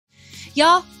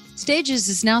Y'all, Stages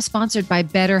is now sponsored by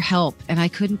BetterHelp, and I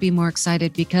couldn't be more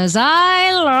excited because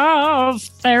I love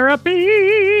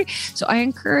therapy. So I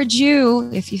encourage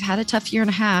you, if you've had a tough year and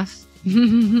a half,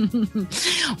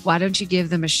 why don't you give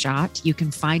them a shot? You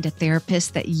can find a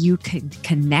therapist that you can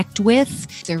connect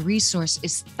with. Their resource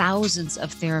is thousands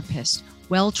of therapists,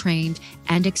 well-trained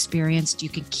and experienced. You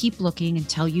can keep looking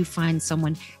until you find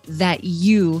someone that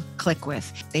you click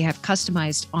with. They have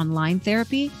customized online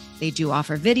therapy. They do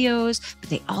offer videos,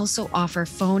 but they also offer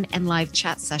phone and live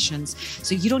chat sessions.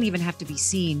 So you don't even have to be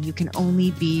seen. You can only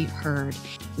be heard.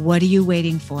 What are you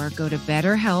waiting for? Go to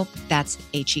BetterHelp. That's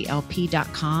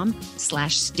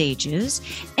HELP.com/stages.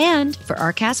 And for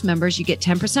our cast members, you get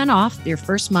 10% off your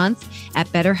first month at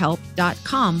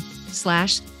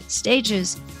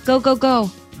BetterHelp.com/stages. Go, go,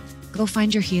 go. Go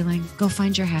find your healing. Go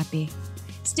find your happy.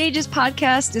 Stages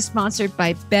podcast is sponsored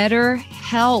by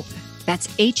BetterHelp. That's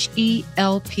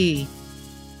HELP.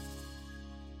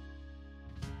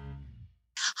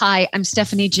 Hi, I'm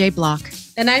Stephanie J. Block.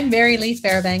 And I'm Mary Lee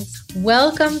Fairbanks.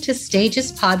 Welcome to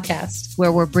Stages Podcast,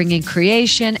 where we're bringing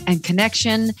creation and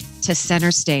connection to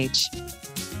center stage.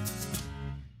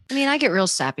 I mean, I get real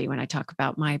sappy when I talk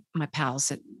about my pals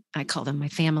that I call them my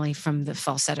family from the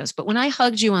falsettos. But when I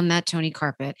hugged you on that Tony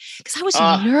carpet, because I was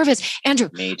nervous, Andrew,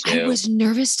 me too. I was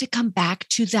nervous to come back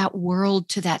to that world,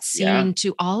 to that scene,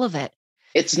 to all of it.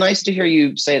 It's nice to hear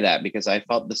you say that because I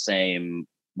felt the same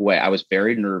way. I was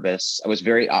very nervous. I was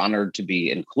very honored to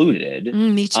be included.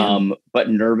 Me too. But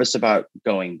nervous about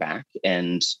going back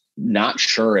and not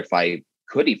sure if I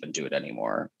could even do it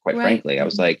anymore. Quite frankly, I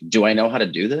was like, do I know how to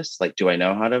do this? Like, do I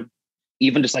know how to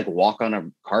even just like walk on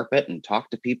a carpet and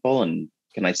talk to people? And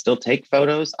can I still take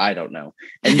photos? I don't know.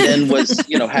 And then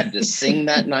had to sing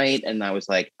that night. And I was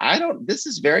like, this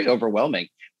is very overwhelming.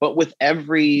 But with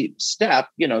every step,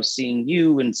 seeing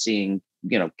you and seeing,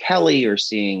 Kelly or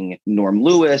seeing Norm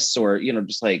Lewis or,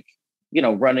 just like,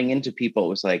 running into people, it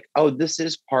was like, oh,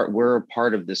 we're a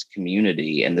part of this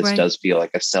community. And this does feel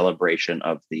like a celebration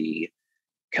of the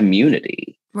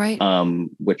community. Right.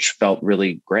 Which felt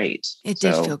really great. It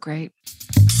did feel great.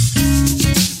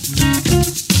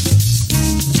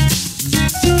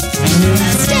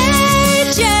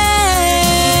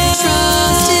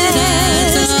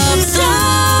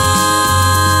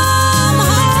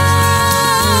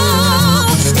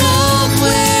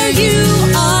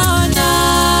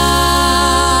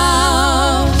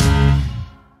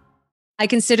 I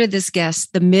consider this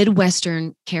guest the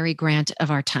Midwestern Cary Grant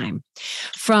of our time.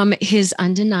 From his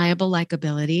undeniable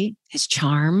likability, his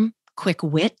charm, quick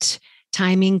wit,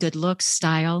 timing, good looks,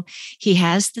 style, he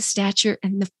has the stature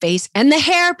and the face and the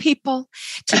hair, people,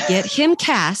 to get him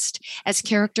cast as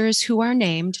characters who are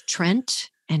named Trent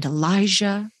and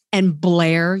Elijah and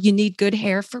Blair. You need good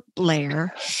hair for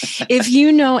Blair. If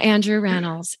you know Andrew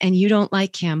Rannells and you don't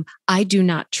like him, I do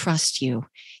not trust you.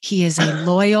 He is a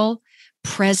loyal,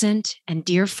 present and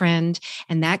dear friend,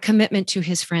 and that commitment to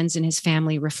his friends and his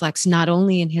family reflects not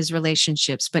only in his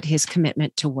relationships but his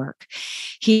commitment to work.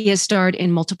 He has starred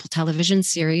in multiple television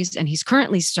series, and he's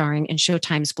currently starring in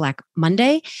Showtime's Black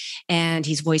Monday, and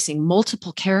he's voicing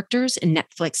multiple characters in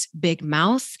Netflix Big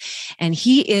Mouth, and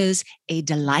he is a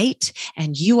delight,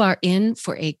 and you are in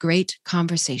for a great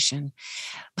conversation.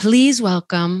 Please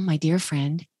welcome my dear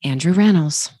friend Andrew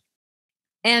Rannells.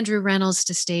 Andrew Rannells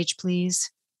to stage,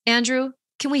 please. Andrew,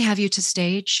 can we have you to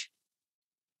stage?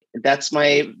 That's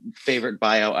my favorite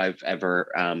bio I've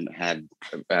ever had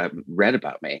read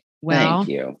about me. Well, thank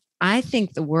you. I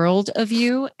think the world of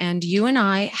you, and you and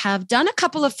I have done a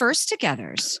couple of first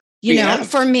togethers. You know,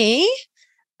 for me,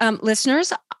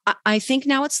 listeners, I think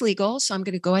now it's legal, so I'm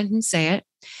going to go ahead and say it.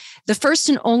 The first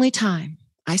and only time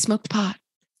I smoked pot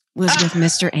was with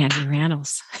Mr. Andrew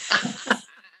Rannells.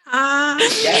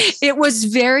 Yes. It was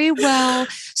very well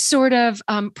sort of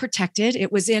protected. It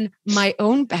was in my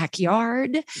own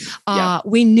backyard.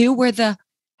 We knew where the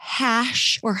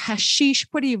hash or hashish,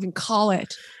 what do you even call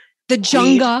it? The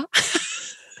junga.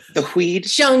 The weed.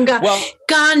 Junga. Well,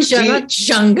 ganja, not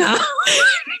junga.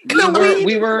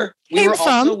 We were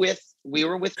also with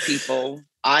people.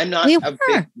 I'm not a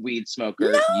big weed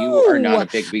smoker. No, you are not a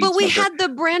big weed smoker. But we had the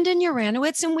Brandon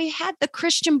Uranowitz and we had the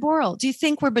Christian Borle. Do you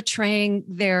think we're betraying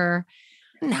their...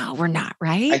 No, we're not,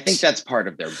 right? I think that's part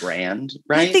of their brand,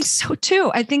 right? I think so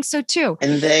too.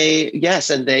 And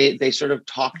they sort of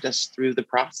talked us through the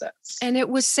process. And it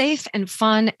was safe and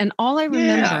fun. And all I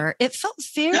remember, it felt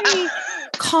very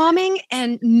calming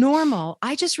and normal.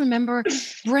 I just remember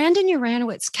Brandon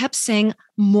Uranowitz kept saying,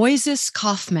 Moises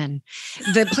Kaufman,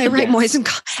 the playwright Yes.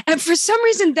 And for some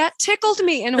reason that tickled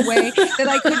me in a way that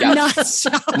I could Yeah. not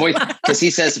stop. Because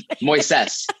he says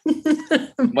Moises.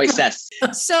 Moises.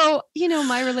 So,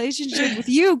 my relationship with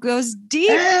you goes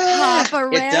deep, Ah, Papa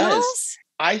it does. Reynolds.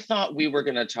 I thought you were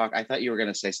going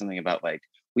to say something about like,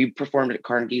 we performed at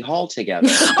Carnegie Hall together.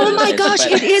 Oh my gosh,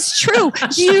 it is true.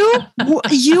 You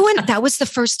and that was the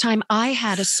first time I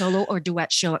had a solo or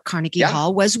duet show at Carnegie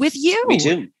Hall was with you. Me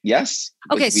too. Yes.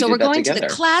 Okay, so we're going to the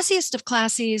together. classiest of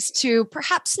classies to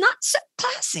perhaps not so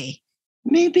classy.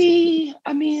 Maybe,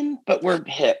 but we're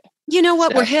hip. You know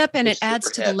what? So we're hip, and we're it adds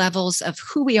super to the hip. levels of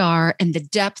who we are and the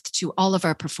depth to all of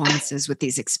our performances with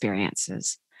these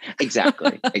experiences.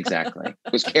 Exactly.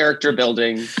 It was character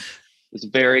building. It was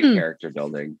very character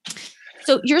building.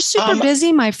 So you're super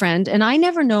busy, my friend, and I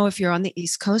never know if you're on the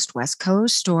East Coast, West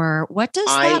Coast, or what does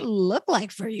that look like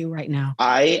for you right now?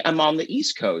 I am on the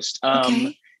East Coast.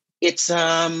 Okay. It's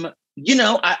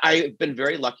I've been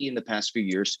very lucky in the past few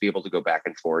years to be able to go back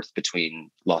and forth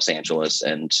between Los Angeles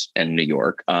and New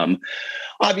York.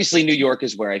 Obviously, New York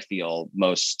is where I feel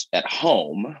most at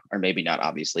home, or maybe not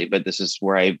obviously, but this is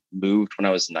where I moved when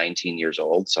I was 19 years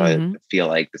old. So I feel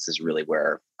like this is really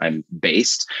where I'm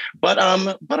based. But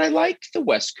I like the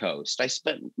West Coast. I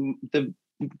spent the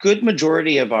good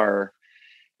majority of our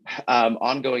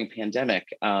ongoing pandemic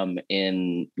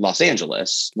in Los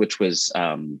Angeles,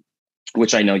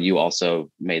 which I know you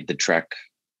also made the trek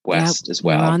west as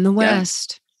well. We're on the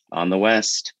west. Yeah, on the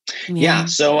west. Yeah.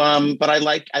 So, but I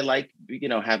like,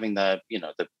 having the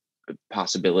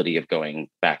possibility of going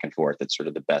back and forth. It's sort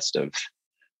of the best of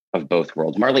both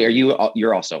worlds. Marley,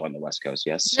 you're also on the West Coast?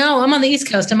 Yes. No, I'm on the East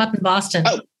Coast. I'm up in Boston.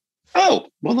 Oh,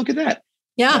 well, look at that.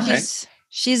 Yeah. Okay.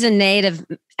 She's a native.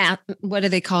 What do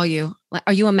they call you?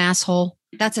 Are you a masshole?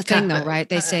 That's a thing though, right?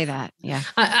 They say that. Yeah.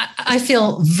 I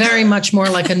feel very much more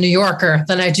like a New Yorker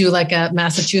than I do like a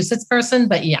Massachusetts person.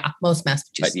 But yeah, most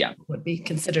Massachusetts would be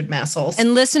considered massholes.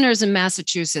 And listeners in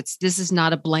Massachusetts, this is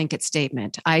not a blanket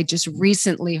statement. I just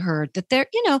recently heard that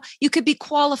you could be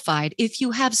qualified if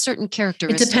you have certain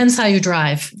characteristics. It depends how you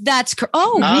drive. That's correct.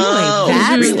 Oh, really?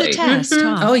 That's really? the test.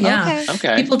 Mm-hmm. Huh? Oh, yeah.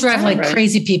 Okay. People drive like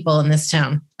crazy people in this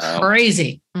town.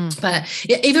 Crazy. But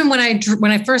even when I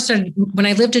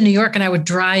lived in New York and I would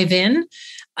drive in,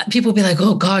 people would be like,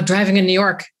 oh God, driving in New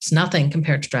York, it's nothing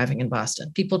compared to driving in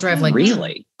Boston. People drive like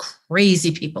really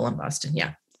crazy people in Boston.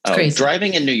 Yeah. It's crazy.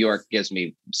 Driving in New York gives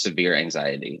me severe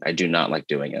anxiety. I do not like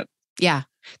doing it. Yeah.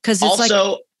 Because it's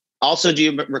also, do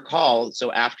you recall?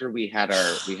 So after we had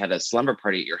a slumber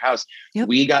party at your house,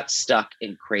 we got stuck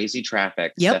in crazy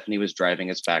traffic. Yep. Stephanie was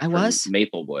driving us back from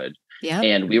Maplewood. Yeah.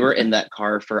 And we were in that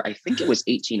car for, I think it was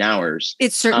 18 hours.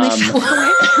 It certainly felt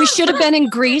like we should have been in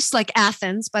Greece, like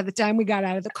Athens, by the time we got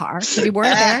out of the car. We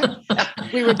weren't there.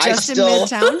 We were just in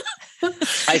Midtown.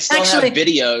 I still have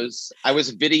videos. I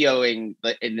was videoing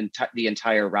the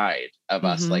entire ride of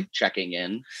us like checking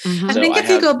in. Mm-hmm. So I think if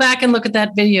you go back and look at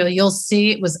that video, you'll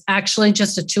see it was actually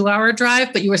just a 2-hour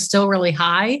drive, but you were still really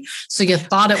high. So you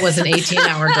thought it was an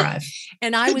 18-hour drive.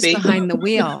 And I was behind the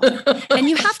wheel. And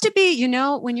you have to be,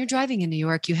 when you're driving in New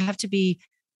York, you have to be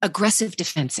aggressive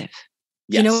defensive.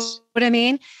 Yes. You know what I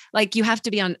mean? Like you have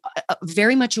to be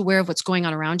very much aware of what's going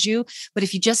on around you. But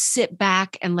if you just sit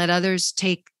back and let others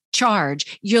take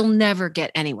charge, you'll never get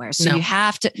anywhere. So you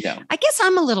have to, I guess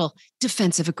I'm a little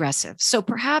defensive aggressive. So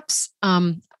perhaps,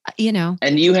 And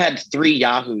you had 3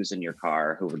 Yahoos in your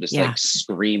car who were just like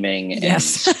screaming.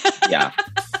 Yes. And,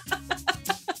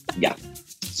 yeah.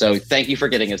 So thank you for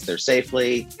getting us there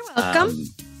safely. You're welcome.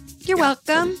 You're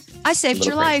welcome. I saved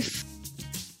your life.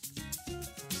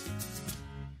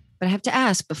 But I have to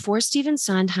ask, before Stephen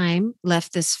Sondheim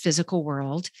left this physical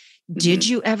world, did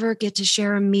you ever get to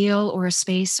share a meal or a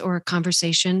space or a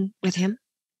conversation with him?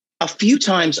 A few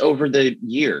times over the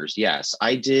years, yes.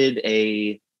 I did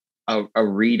a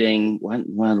reading. When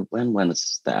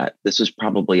was that? This was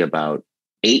probably about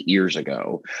 8 years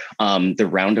ago. The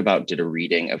Roundabout did a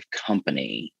reading of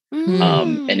Company.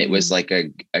 And it was like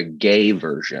a gay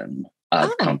version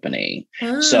of Company.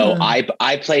 So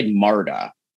I played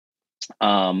Marta.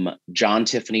 John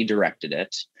Tiffany directed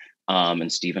it.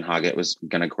 And Stephen Hoggett was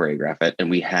going to choreograph it. And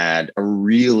we had a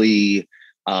really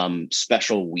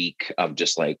special week of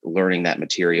just like learning that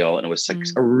material. And it was like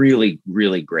a really,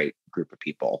 really great group of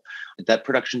people. That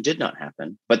production did not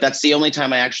happen, but that's the only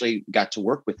time I actually got to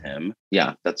work with him.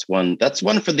 Yeah, that's one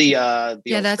for the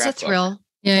that's a thrill.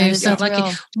 Yeah, you're so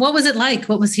lucky. What was it like?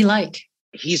 What was he like?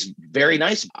 He's very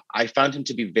nice. I found him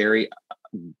to be very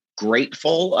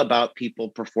grateful about people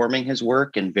performing his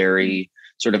work and very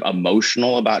sort of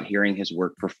emotional about hearing his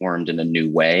work performed in a new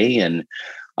way. And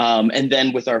And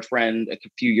then with our friend a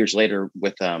few years later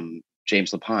with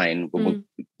James Lapine,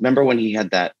 remember when he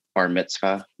had that bar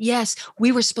mitzvah? Yes,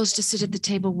 we were supposed to sit at the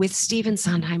table with Stephen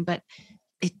Sondheim, but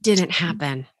it didn't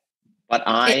happen. But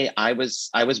I was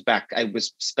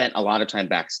spent a lot of time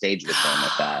backstage with them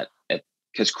at that,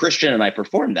 because Christian and I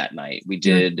performed that night. We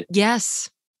did. Yes.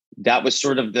 That was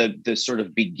sort of the sort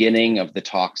of beginning of the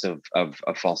talks of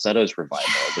Falsetto's revival.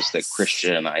 It was that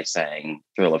Christian and I sang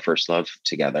Thrill of First Love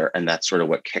together. And that's sort of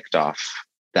what kicked off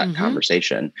that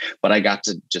conversation. But I got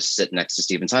to just sit next to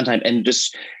Stephen Sondheim and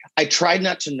I tried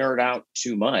not to nerd out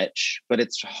too much, but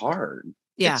it's hard.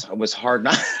 Yeah. It was hard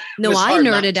not. No, I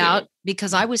nerded out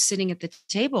because I was sitting at the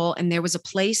table and there was a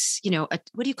place,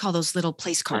 what do you call those little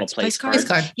place cards? Place card.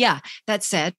 Yeah. That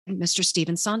said, Mr.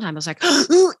 Stephen Sondheim. I was like,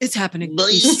 oh, it's happening.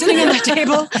 He's sitting at my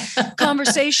table.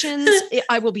 Conversations.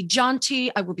 I will be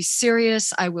jaunty. I will be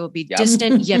serious. I will be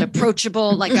distant yet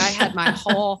approachable. Like I had my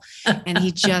whole, and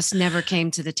he just never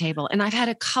came to the table. And I've had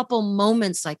a couple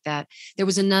moments like that. There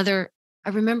was another, I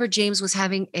remember James was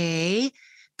having a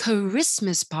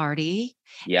Christmas party.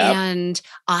 Yeah. And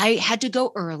I had to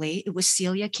go early. It was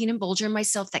Celia Keenan Bolger and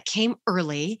myself that came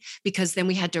early because then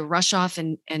we had to rush off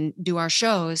and do our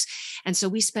shows. And so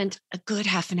we spent a good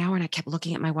half an hour and I kept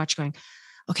looking at my watch going,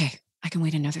 okay, I can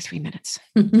wait another 3 minutes.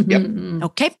 Yep.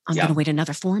 Okay. I'm going to wait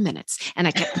another 4 minutes. And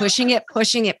I kept pushing it.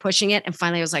 And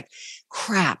finally I was like,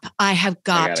 crap, I have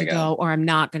got to go or I'm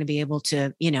not going to be able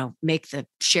to, make the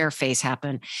share face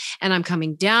happen. And I'm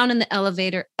coming down in the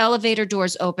elevator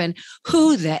doors open.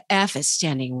 Who the F is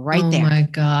standing right there? Oh my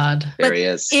God. There he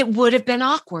is. It would have been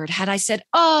awkward had I said,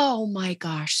 oh my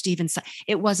gosh, Stephen,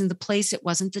 it wasn't the place. It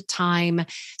wasn't the time.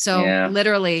 So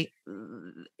literally,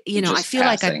 I feel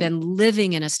like I've been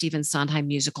living in a Stephen Sondheim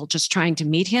musical, just trying to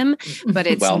meet him, but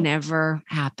it's never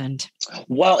happened.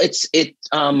 Well,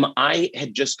 I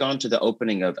had just gone to the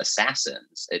opening of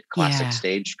Assassins at Classic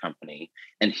Stage Company,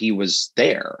 and he was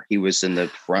there. He was in the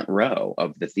front row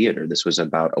of the theater. This was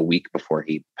about a week before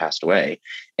he passed away.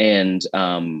 And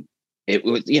it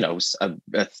was,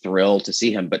 a thrill to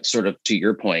see him, but sort of to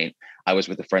your point, I was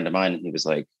with a friend of mine and he was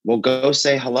like, well, go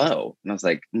say hello. And I was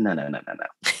like, no.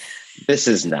 This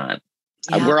is not.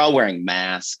 Yeah. We're all wearing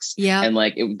masks. Yeah.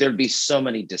 And there'd be so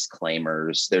many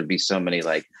disclaimers. There'd be so many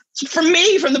from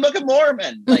me, from the Book of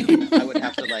Mormon. I would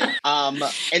have to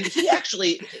and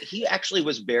he actually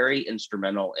was very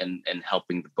instrumental in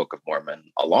helping the Book of Mormon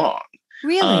along.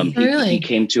 Really? Really? He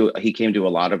came to a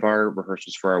lot of our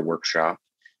rehearsals for our workshop.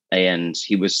 And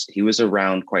he was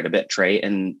around quite a bit. Trey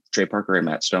Parker and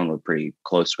Matt Stone were pretty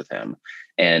close with him.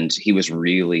 And he was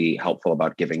really helpful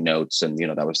about giving notes. And,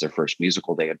 that was their first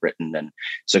musical they had written. And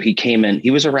so he came in,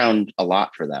 he was around a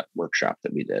lot for that workshop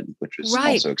that we did, which was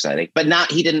also exciting. But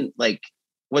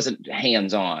wasn't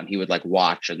hands-on. He would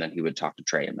watch and then he would talk to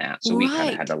Trey and Matt. So we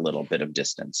kind of had a little bit of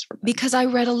distance from them. Because I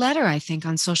read a letter, I think,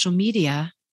 on social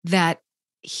media that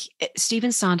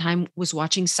Stephen Sondheim was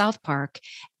watching South Park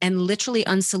and literally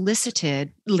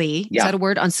unsolicitedly, is that a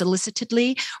word?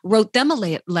 Unsolicitedly wrote them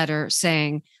a letter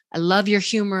saying, I love your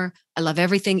humor. I love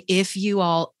everything. If you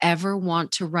all ever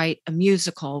want to write a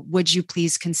musical, would you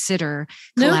please consider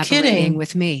collaborating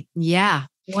with me? Yeah.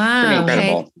 Wow. Pretty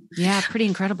incredible. Yeah. Pretty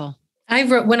incredible.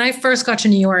 When I first got to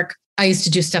New York, I used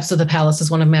to do Steps of the Palace as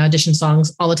one of my audition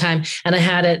songs all the time. And I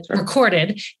had it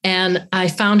recorded and I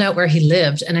found out where he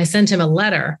lived and I sent him a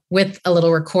letter with a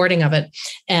little recording of it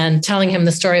and telling him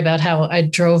the story about how I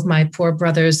drove my poor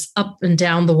brothers up and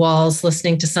down the walls,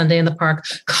 listening to Sunday in the Park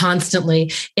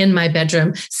constantly in my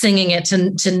bedroom, singing it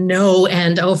to no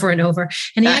end over and over.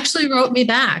 And he actually wrote me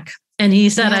back. And he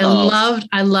said,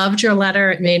 I loved your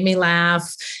letter. It made me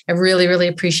laugh. I really, really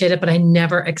appreciate it, but I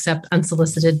never accept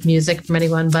unsolicited music from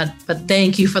anyone. But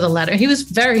thank you for the letter. He was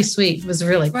very sweet. It was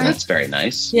really cool. That's very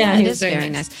nice. Yeah, it is very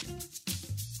nice.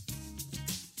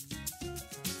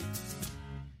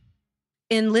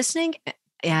 In listening,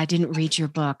 I didn't read your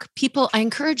book. People, I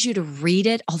encourage you to read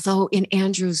it, although in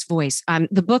Andrew's voice.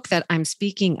 The book that I'm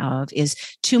speaking of is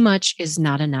Too Much Is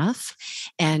Not Enough.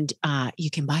 And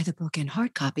you can buy the book in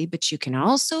hard copy, but you can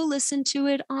also listen to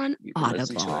it on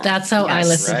Audible. That's how I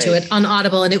listened to it on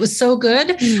Audible. And it was so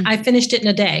good. I finished it in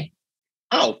a day.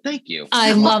 Oh, thank you.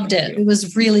 I loved it. It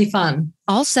was really fun.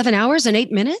 All 7 hours and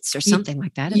 8 minutes or something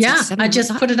like that. I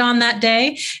just put it on that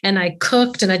day and I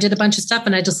cooked and I did a bunch of stuff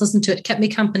and I just listened to it. It kept me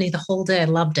company the whole day. I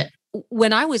loved it.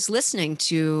 When I was listening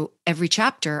to every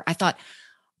chapter, I thought,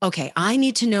 okay, I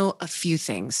need to know a few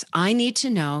things. I need to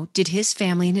know, did his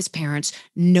family and his parents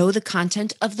know the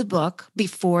content of the book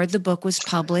before the book was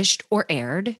published or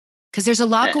aired? Because there's a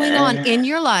lot going on in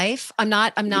your life. I'm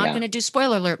not going to do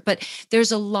spoiler alert, but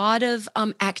there's a lot of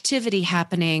activity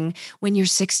happening when you're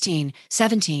 16,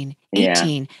 17,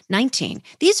 18, 19.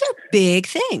 These are big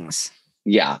things.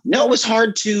 Yeah. No, it was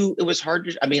hard to,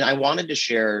 I mean, I wanted to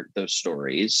share those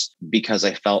stories because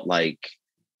I felt like,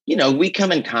 you know, we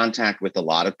come in contact with a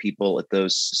lot of people at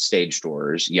those stage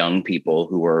doors, young people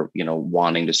who are, you know,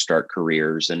 wanting to start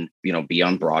careers and, you know, be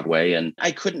on Broadway. And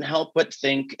I couldn't help but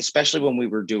think, especially when we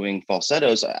were doing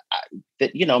falsettos,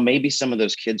 that, you know, maybe some of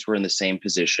those kids were in the same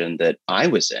position that I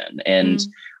was in. And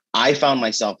I found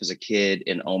myself as a kid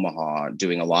in Omaha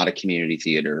doing a lot of community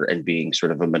theater and being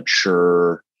sort of a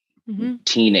mature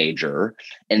teenager.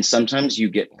 And sometimes you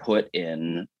get put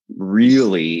in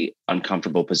really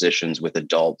uncomfortable positions with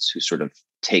adults who sort of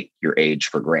take your age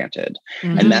for granted.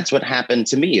 And that's what happened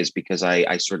to me, is because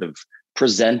I sort of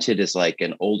presented as like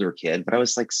an older kid, but I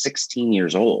was like 16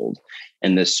 years old.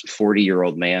 And this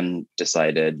 40-year-old man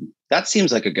decided that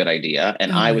seems like a good idea.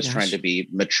 And I was trying to be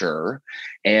mature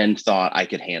and thought I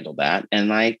could handle that.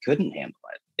 And I couldn't handle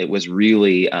it. It was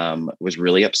really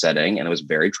upsetting, and it was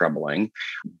very troubling.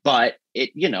 But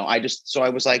it, you know, so I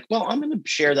was like, well, I'm going to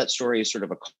share that story as sort of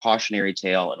a cautionary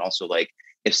tale. And also, like,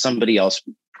 if somebody else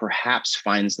perhaps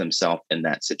finds themselves in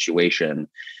that situation,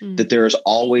 that there's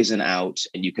always an out,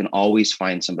 and you can always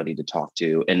find somebody to talk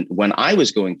to. And when I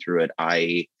was going through it,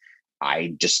 I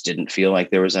just didn't feel like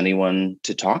there was anyone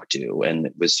to talk to. And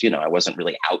it was, you know, I wasn't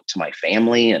really out to my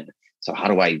family. And so how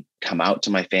do I come out to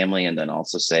my family and then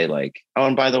also say, like, oh,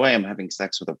 and by the way, I'm having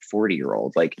sex with a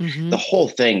 40-year-old? Like, the whole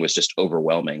thing was just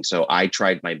overwhelming. So I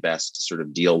tried my best to sort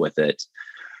of deal with it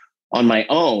on my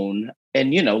own.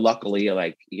 And, you know, luckily,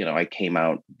 like, you know, I came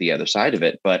out the other side of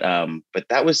it, but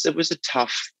it was a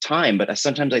tough time. But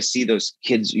sometimes I see those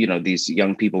kids, you know, these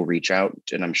young people reach out,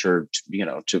 and I'm sure, you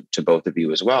know, to both of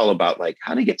you as well, about like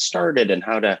how to get started and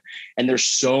and there's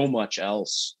so much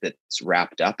else that's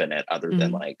wrapped up in it other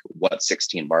than like, what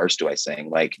 16 bars do I sing?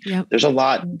 Like, there's a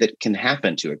lot that can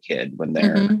happen to a kid when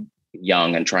they're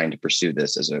young and trying to pursue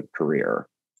this as a career.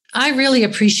 I really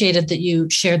appreciated that you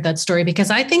shared that story, because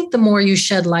I think the more you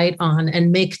shed light on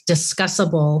and make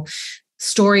discussable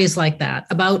stories like that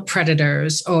about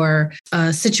predators or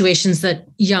situations that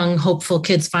young, hopeful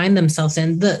kids find themselves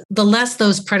in, the less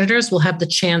those predators will have the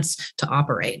chance to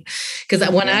operate. Because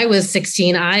when I was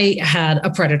 16, I had a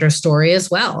predator story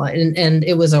as well. And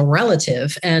it was a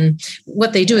relative. And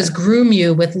what they do is groom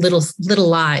you with little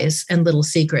lies and little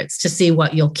secrets to see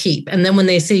what you'll keep. And then when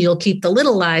they see you'll keep the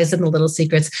little lies and the little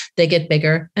secrets, they get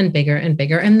bigger and bigger and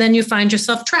bigger. And then you find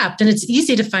yourself trapped. And it's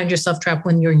easy to find yourself trapped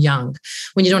when you're young,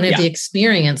 when you don't have the experience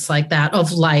like that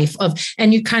of life,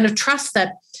 and you kind of trust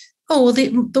that, oh, well,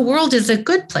 the world is a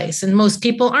good place and most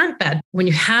people aren't bad. When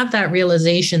you have that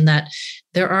realization that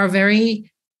there are very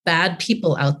bad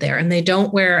people out there, and they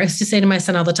don't wear, I used to say to my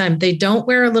son all the time, they don't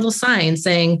wear a little sign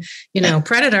saying, you know,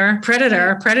 predator,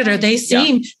 predator, predator. They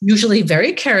seem usually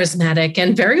very charismatic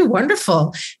and very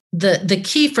wonderful. The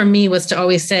key for me was to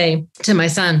always say to my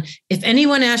son, if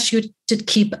anyone asks you to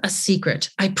keep a secret,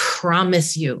 I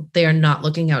promise you they are not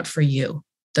looking out for you.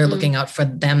 They're looking out for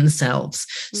themselves.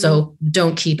 So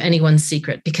don't keep anyone's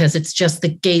secret, because it's just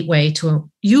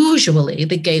usually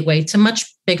the gateway to much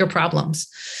bigger problems.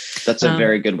 That's a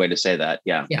very good way to say that.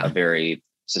 Yeah. A very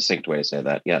succinct way to say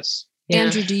that. Yes. Yeah.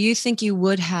 Andrew, do you think you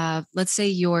would have, let's say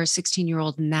you're a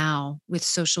 16-year-old now with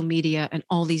social media and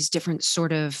all these different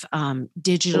sort of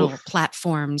digital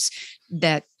platforms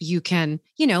that you can,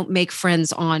 you know, make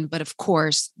friends on, but of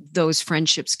course those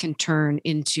friendships can turn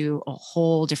into a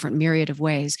whole different myriad of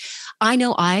ways. I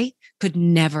know I could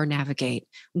never navigate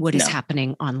what is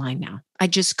happening online now. I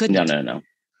just couldn't.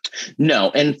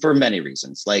 No. And for many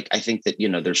reasons, like, I think that, you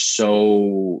know, there's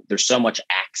so much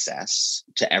access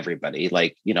to everybody.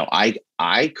 Like, you know,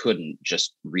 I couldn't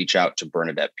just reach out to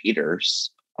Bernadette Peters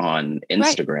on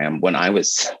Instagram when I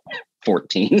was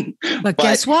 14. But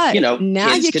guess what? You know,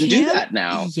 now kids can do that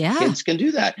now. Yeah. Kids can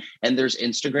do that. And there's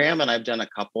Instagram, and I've done a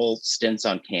couple stints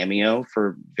on Cameo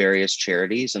for various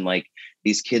charities. And like,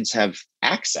 these kids have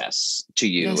access to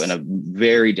you in a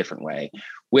very different way,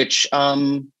 which,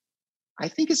 I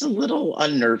think is a little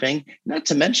unnerving, not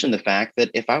to mention the fact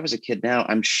that if I was a kid now,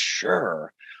 I'm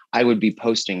sure I would be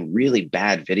posting really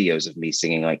bad videos of me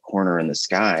singing like Corner in the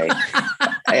Sky.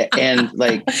 and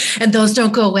those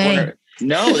don't go away.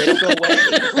 No, they don't go away.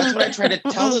 That's what I try to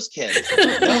tell those kids.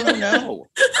 No.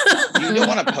 You don't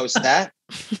want to post that.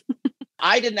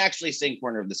 I didn't actually sing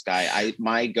Corner of the Sky.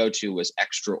 My go-to was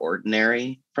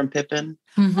Extraordinary from Pippin.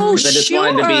 Oh, sure.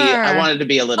 I wanted to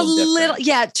be a little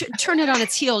different. Turn it on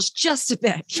its heels just a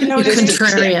bit. You know,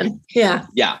 contrarian. Yeah.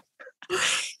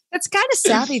 That's kind of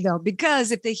savvy though,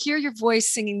 because if they hear your voice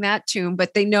singing that tune,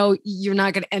 but they know you're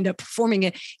not going to end up performing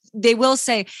it, they will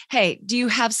say, hey, do you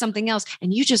have something else?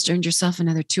 And you just earned yourself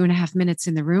another 2.5 minutes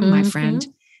in the room, my friend.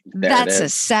 That's a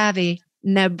savvy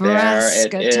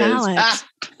Nebraska talent.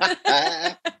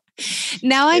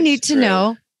 Now I need to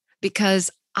know, because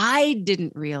I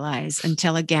didn't realize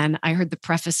until again, I heard the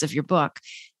preface of your book.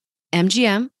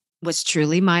 MGM was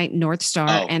truly my North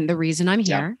Star and the reason I'm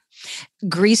here.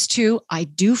 Grease 2, I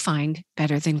do find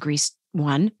better than Grease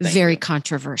 1. Very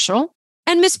controversial.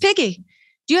 And Miss Piggy,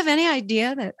 do you have any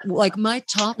idea that like my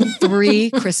top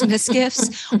 3 Christmas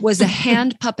gifts was a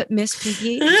hand puppet Miss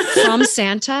Piggy from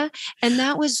Santa? And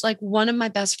that was like one of my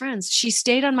best friends. She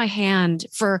stayed on my hand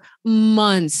for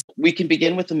months. We can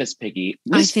begin with the Miss Piggy.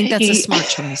 I think that's a smart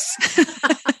choice.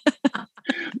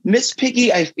 Miss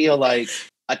Piggy, I feel like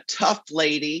a tough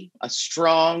lady, a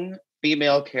strong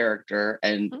female character.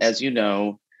 And as you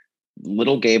know,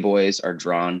 little gay boys are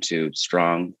drawn to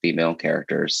strong female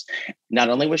characters. Not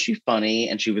only was she funny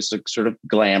and she was like, sort of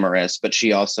glamorous, but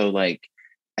she also like,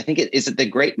 I think is it the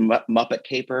Great Muppet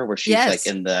Caper where she's like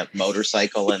in the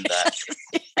motorcycle and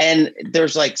and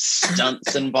there's like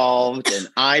stunts involved. And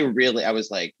I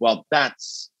was like, well,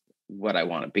 that's what I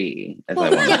want to be, I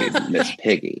want to be Miss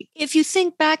Piggy. If you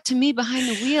think back to Me Behind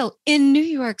the Wheel in New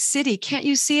York City, can't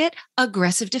you see it?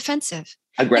 Aggressive, defensive.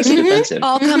 Defensive.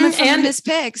 All coming from Miss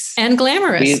Pigs. And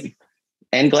glamorous.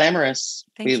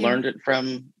 We learned it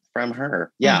from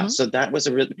her. Yeah. So that was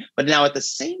but now at the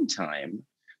same time,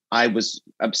 I was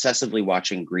obsessively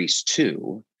watching Grease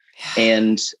 2.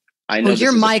 And I know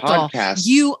you're Michael.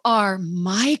 You are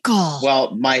Michael.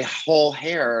 Well, my whole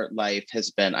hair life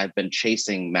I've been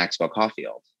chasing Maxwell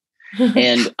Caulfield.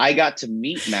 And I got to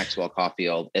meet Maxwell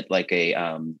Caulfield at like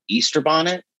a Easter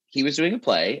bonnet. He was doing a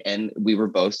play and we were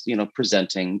both,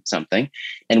 presenting something,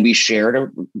 and we shared a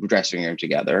dressing room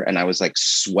together. And I was like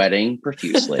sweating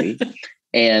profusely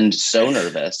and so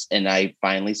nervous. And I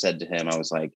finally said to him, I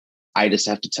was like, I just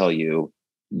have to tell you,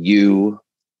 you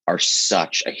are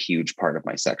such a huge part of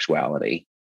my sexuality.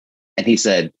 And he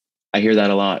said, I hear that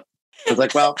a lot. I was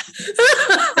like, well,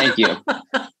 thank you.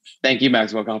 Thank you,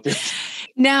 Maxwell Caulfield.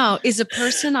 Now, is a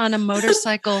person on a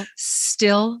motorcycle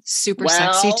still super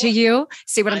sexy to you?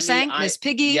 See what I'm saying? Miss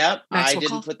Piggy. Yep. I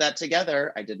didn't put that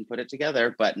together. I didn't put it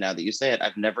together. But now that you say it,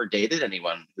 I've never dated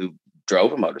anyone who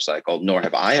drove a motorcycle, nor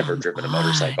have I ever driven a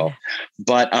motorcycle.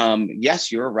 But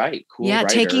yes, you're right. Cool. Yeah,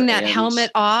 writer. taking that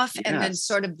helmet off and then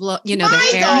sort of blow, the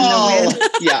hair in the wind.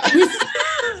 Yeah.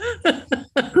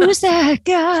 Who's that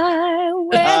guy?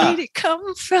 Where did he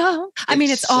come from? I mean,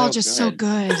 it's all just so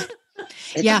good.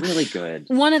 It's really good.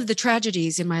 One of the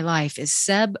tragedies in my life is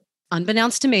Seb,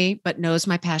 unbeknownst to me, but knows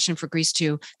my passion for Grease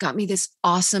 2, got me this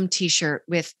awesome t-shirt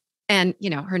with, and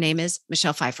her name is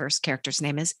Michelle Pfeiffer's character's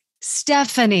name is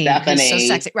Stephanie. Who's so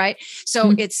sexy, right?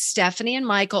 So it's Stephanie and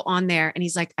Michael on there. And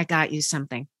he's like, I got you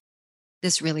something.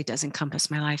 This really does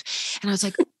encompass my life. And I was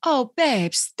like, oh,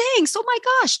 babes, thanks. Oh my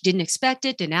gosh. Didn't expect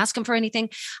it. Didn't ask him for anything.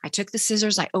 I took the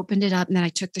scissors. I opened it up and then I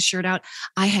took the shirt out.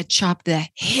 I had chopped the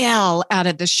hell out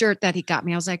of the shirt that he got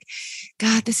me. I was like,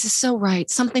 God, this is so right.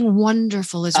 Something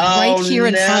wonderful is right here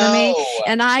in front of me.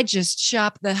 And I just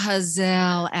chopped the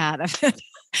hazel out of it.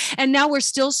 And now we're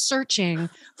still searching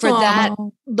for that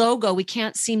logo. We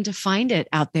can't seem to find it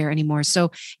out there anymore.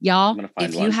 So y'all,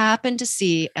 if you happen to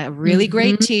see a really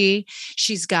great tee,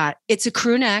 it's a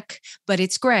crew neck, but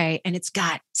it's gray and it's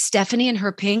got Stephanie in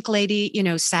her pink lady,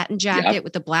 satin jacket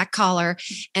with the black collar,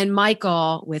 and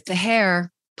Michael with the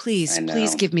hair. Please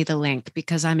give me the link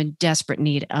because I'm in desperate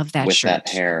need of that shirt. With that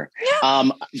hair.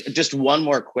 Yeah. Just one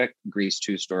more quick Grease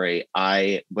 2 story.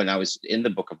 When I was in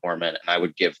the Book of Mormon and I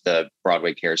would give the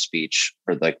Broadway Care speech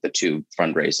for like the 2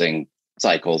 fundraising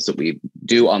cycles that we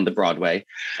do on the Broadway,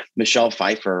 Michelle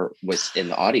Pfeiffer was in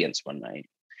the audience one night.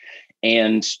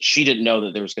 And she didn't know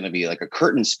that there was going to be like a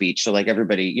curtain speech. So like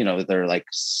everybody, they're like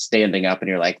standing up and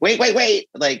you're like, wait. Like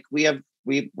we're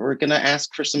going to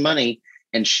ask for some money.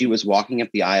 And she was walking up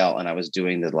the aisle and I was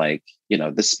doing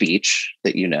the speech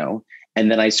that, and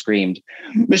then I screamed,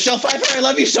 Michelle Pfeiffer, I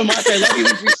love you so much. I love you.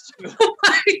 Oh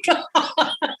my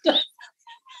God.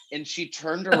 And she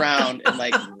turned around and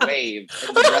like waved.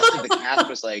 And the rest of the cast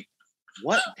was like,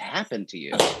 what happened to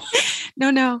you?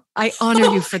 No. I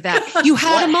honor you for that. You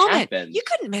had a moment. Happened? You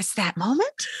couldn't miss that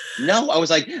moment. No, I was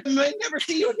like, I might never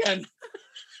see you again.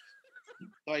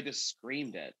 So I just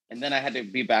screamed it. And then I had to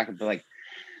be back and be like,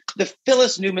 the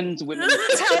Phyllis Newman's Women.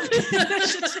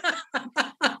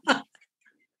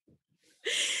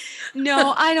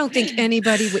 No, I don't think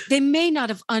anybody would. They may not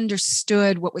have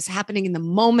understood what was happening in the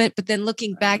moment, but then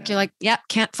looking back, you're like,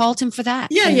 can't fault him for that.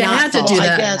 Yeah, you had to do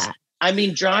that. I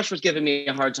mean, Josh was giving me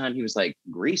a hard time. He was like,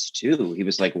 Grease too. He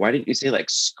was like, why didn't you say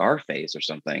like Scarface or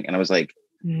something? And I was like,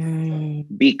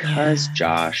 because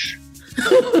Josh.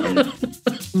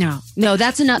 No,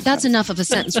 that's enough. That's enough of a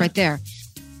sentence right there.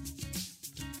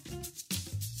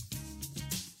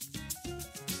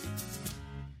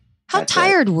 How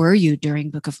tired were you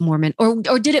during Book of Mormon, or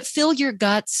did it fill your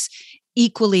guts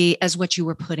equally as what you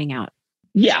were putting out?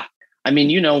 Yeah. I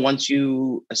mean, once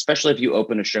especially if you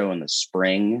open a show in the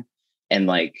spring and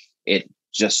like it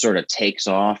just sort of takes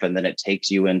off and then it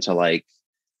takes you into like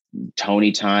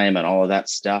Tony time and all of that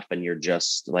stuff. And you're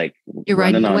just like, you're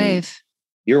riding the wave.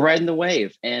 You're riding the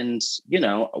wave. And,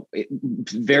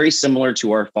 very similar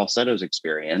to our Falsettos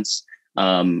experience.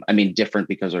 I mean, different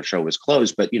because our show was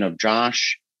closed, but,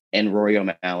 Josh and Rory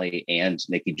O'Malley and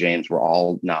Nikki James were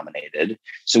all nominated.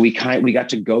 So we got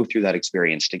to go through that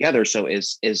experience together. So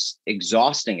as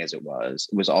exhausting as it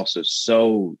was also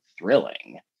so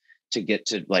thrilling to get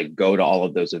to like go to all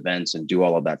of those events and do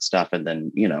all of that stuff. And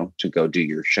then, to go do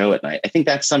your show at night. I think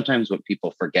that's sometimes what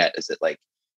people forget is that like,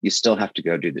 you still have to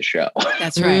go do the show.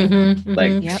 That's right.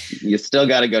 Like you still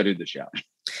got to go do the show.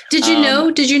 Did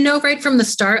you know right from the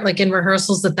start, like in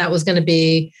rehearsals, that was going to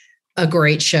be a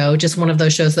great show, just one of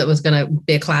those shows that was going to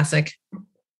be a classic?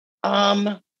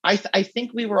 I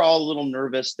think we were all a little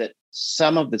nervous that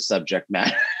some of the subject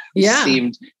matter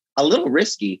seemed a little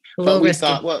risky, but we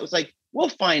thought, well, it was like, we'll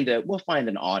find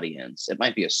an audience. It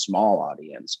might be a small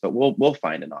audience, but we'll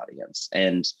find an audience.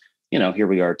 And, here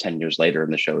we are 10 years later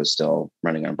and the show is still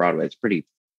running on Broadway. It's pretty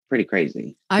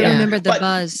crazy. I remember the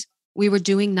buzz. We were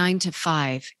doing 9 to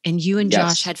 5 and you and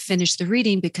Josh had finished the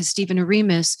reading because Stephen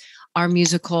Aremus, our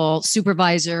musical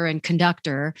supervisor and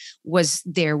conductor, was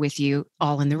there with you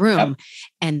all in the room. Yep.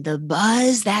 And the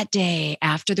buzz that day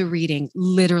after the reading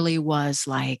literally was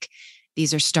like,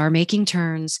 these are star-making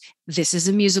turns. This is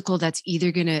a musical that's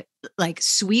either going to like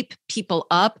sweep people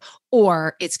up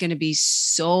or it's going to be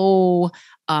so,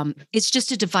 it's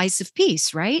just a divisive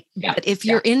piece, right? Yeah. But if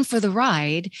you're in for the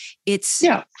ride, it's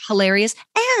hilarious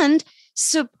and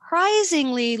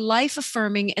surprisingly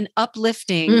life-affirming and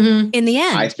uplifting in the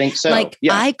end. I think so. Like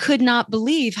I could not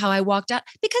believe how I walked out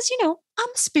because, I'm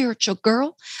a spiritual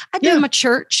girl. I've been in my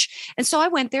church. And so I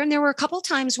went there and there were a couple of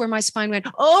times where my spine went,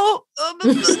 but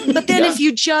then if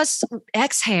you just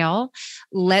exhale,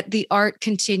 let the art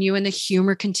continue and the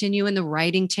humor continue and the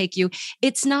writing take you.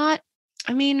 It's not,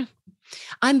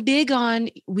 I'm big on,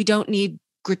 we don't need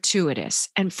gratuitous.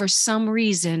 And for some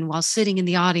reason, while sitting in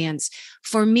the audience,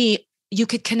 for me, you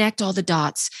could connect all the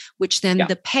dots, which then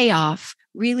the payoff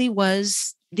really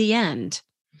was the end.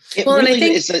 And I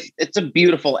think it's a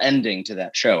beautiful ending to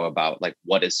that show about like,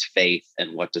 what is faith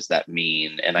and what does that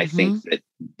mean? And I think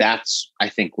that's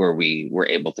where we were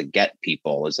able to get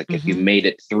people is like, if you made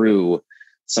it through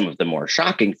some of the more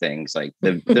shocking things, like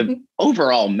the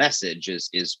overall message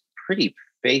is pretty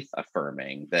faith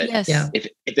affirming that if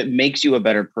it makes you a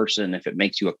better person, if it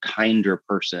makes you a kinder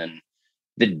person,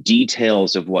 the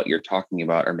details of what you're talking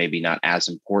about are maybe not as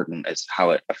important as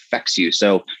how it affects you.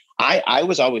 So I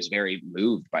was always very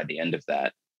moved by the end of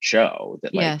that show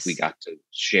that like we got to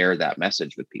share that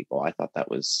message with people. I thought that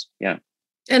was,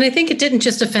 And I think it didn't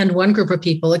just offend one group of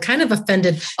people. It kind of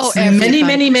offended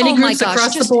many groups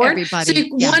across the board. Everybody.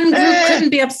 So one group couldn't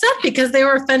be upset because they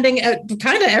were offending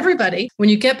kind of everybody. When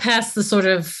you get past the sort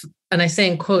of, and I say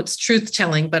in quotes, truth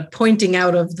telling, but pointing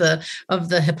out of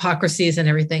the hypocrisies and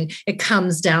everything, it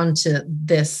comes down to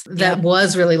this that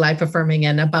was really life affirming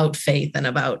and about faith and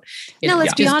about,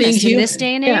 let's be honest, in this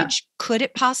day and age, could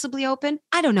it possibly open?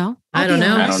 I don't know. I don't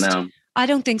know. I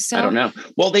don't think so. I don't know.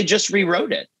 Well, they just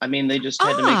rewrote it. I mean, they just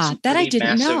had to make some that I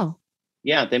didn't know.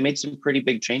 Yeah, they made some pretty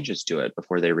big changes to it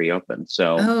before they reopened.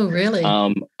 So, oh, really?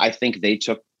 I think they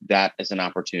took that as an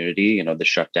opportunity. The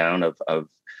shutdown of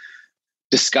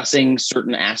discussing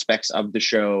certain aspects of the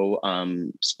show,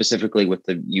 specifically with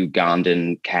the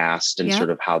Ugandan cast and sort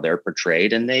of how they're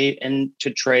portrayed. And to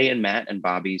Trey and Matt and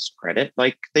Bobby's credit,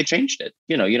 like they changed it.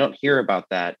 You don't hear about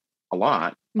that a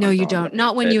lot. No, you don't.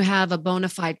 Not when you have a bona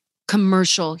fide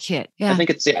commercial hit. Yeah. I think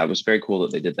it was very cool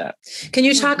that they did that. Can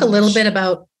you talk a little bit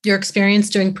about your experience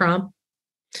doing prom?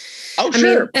 Oh, sure.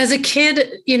 I mean, as a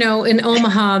kid, in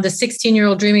Omaha, the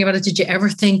 16-year-old dreaming about it, did you ever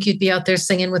think you'd be out there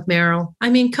singing with Meryl? I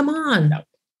mean, come on.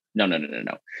 No.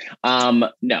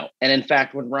 No. And in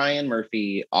fact, when Ryan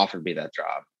Murphy offered me that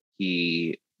job,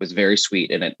 he was very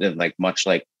sweet. And it like, much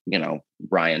like,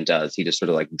 Ryan does, he just sort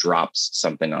of like drops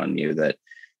something on you that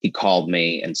he called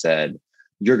me and said,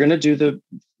 you're going to do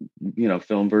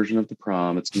film version of The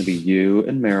Prom. It's going to be you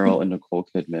and Meryl and Nicole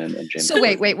Kidman and James. So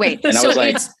wait. And so I was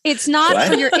like, it's not what?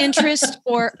 For your interest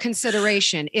or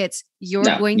consideration. It's you're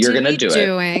going to be do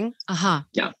doing. It.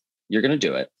 Yeah, you're going to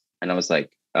do it. And I was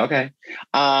like, okay,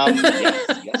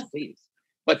 yes, please.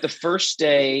 But the first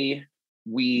day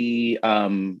we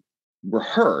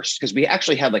rehearsed, because we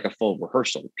actually had like a full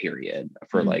rehearsal period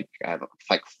for like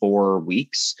 4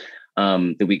 weeks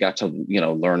that we got to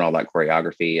learn all that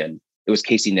choreography. And it was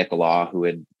Casey Nicholaw who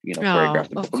had choreographed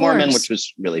the Book of Mormon, which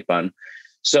was really fun.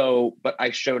 So, but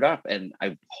I showed up and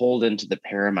I pulled into the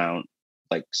Paramount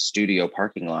like studio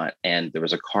parking lot, and there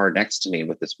was a car next to me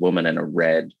with this woman in a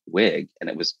red wig, and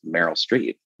it was Meryl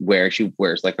Streep, where she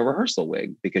wears like a rehearsal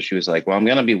wig, because she was like, well, I'm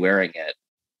going to be wearing it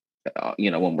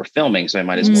when we're filming, so I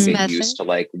might as well get used to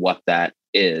like what that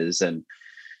is. And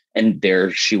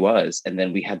there she was. And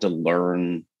then we had to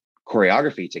learn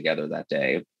choreography together that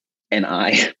day. And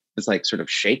I was like sort of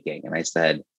shaking. And I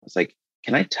was like,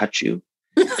 can I touch you?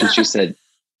 And she said,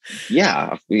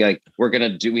 yeah, we have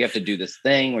to do this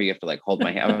thing where you have to like hold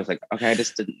my hand. I was like, okay, I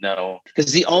just didn't know.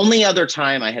 Because the only other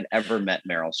time I had ever met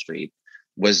Meryl Streep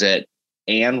was at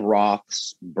Anne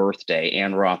Roth's birthday.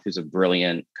 Anne Roth, who's a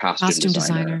brilliant costume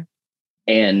designer.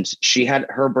 And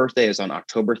her birthday is on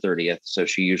October 30th. So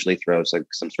she usually throws like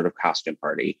some sort of costume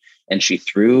party. And she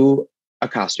threw a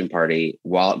costume party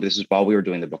while we were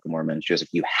doing the Book of Mormon. She was like,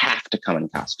 you have to come in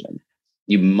costume.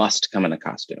 You must come in a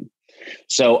costume.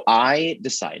 So I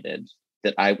decided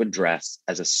that I would dress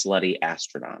as a slutty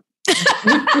astronaut.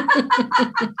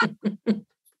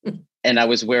 And I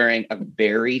was wearing a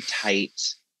very tight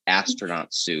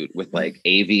astronaut suit with like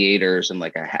aviators and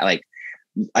like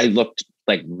I looked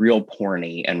like real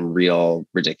porny and real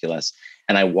ridiculous.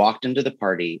 And I walked into the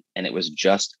party and it was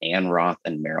just Anne Roth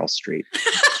and Meryl Streep.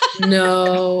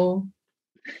 No.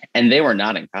 And they were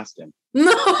not in costume.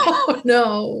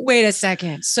 No. Wait a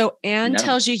second. So Anne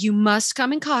tells you must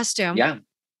come in costume. Yeah.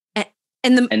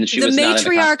 And the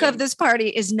matriarch of this party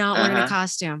is not wearing a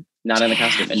costume. Not in a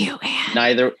costume.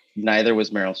 And neither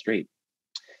was Meryl Streep.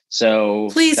 So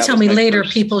please tell me later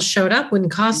people showed up in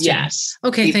costume. Yes.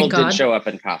 Okay. People thank God. did show up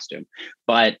in costume.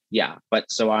 But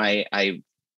so I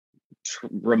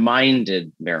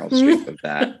reminded Meryl Streep of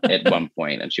that at one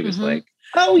point, and she was like,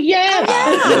 oh yeah.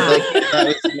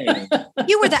 That was me.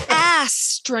 You were the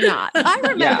astronaut. I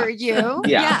remember you.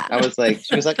 Yeah. I was like,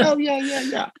 she was like, oh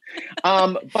yeah.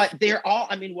 But they're all,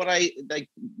 I mean,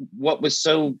 what was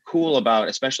so cool about,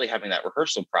 especially having that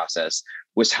rehearsal process,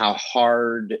 was how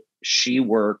hard she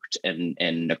worked and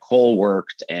Nicole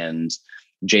worked and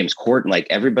James Corden, like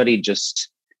everybody just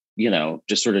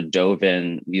sort of dove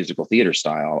in musical theater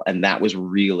style. And that was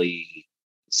really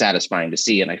satisfying to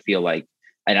see. And I feel like,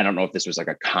 and I don't know if this was like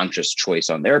a conscious choice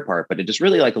on their part, but it just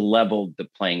really like leveled the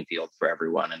playing field for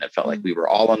everyone. And it felt like we were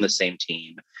all on the same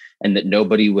team, and that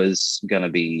nobody was going to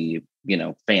be,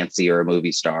 fancy or a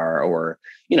movie star, or,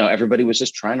 everybody was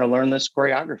just trying to learn this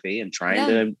choreography and trying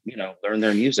to, learn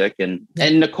their music. And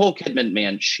Nicole Kidman,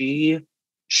 man, she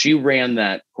ran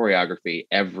that choreography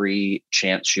every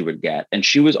chance she would get. And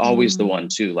she was always the one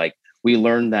too. Like we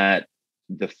learned that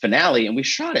the finale, and we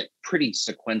shot it pretty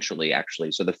sequentially,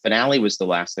 actually. So the finale was the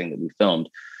last thing that we filmed.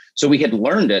 So we had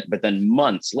learned it, but then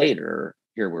months later,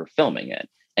 here we're filming it.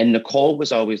 And Nicole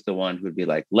was always the one who would be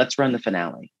like, let's run the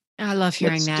finale. I love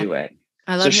hearing that. Let's do it.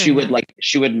 I love so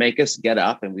she would make us get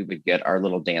up, and we would get our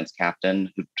little dance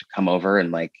captain to come over,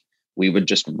 and like, we would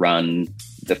just run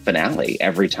the finale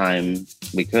every time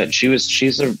we could. She's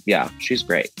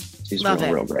great. She's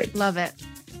real great. Love it.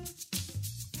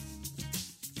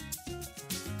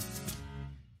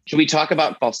 Should we talk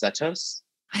about falsettos?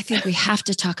 I think we have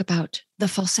to talk about the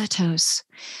falsettos.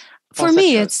 For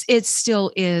me, it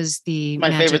still is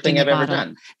my favorite thing I've ever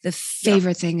done. The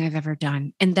favorite thing I've ever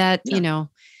done. And that,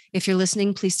 if you're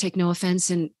listening, please take no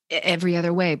offense in every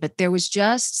other way, but there was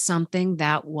just something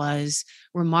that was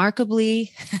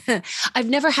remarkably, I've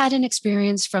never had an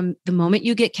experience from the moment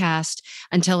you get cast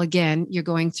until, again, you're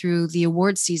going through the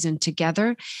award season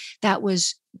together, that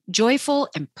was joyful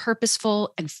and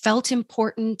purposeful and felt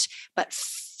important, but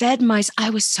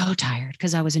I was so tired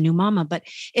because I was a new mama, but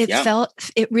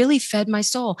it really fed my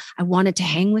soul. I wanted to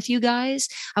hang with you guys.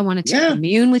 I wanted to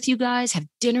commune with you guys, have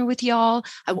dinner with y'all.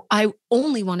 I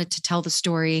only wanted to tell the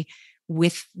story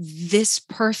with this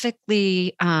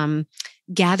perfectly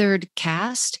gathered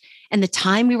cast, and the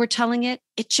time we were telling it,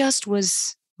 it just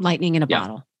was lightning in a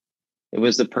bottle. It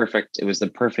was the perfect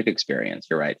experience.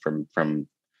 You're right. From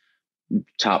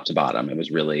top to bottom. It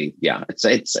was really, it's,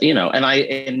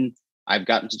 and I've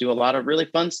gotten to do a lot of really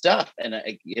fun stuff, and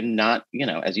I am not,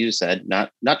 as you said,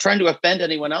 not trying to offend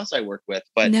anyone else I work with,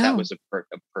 but that was a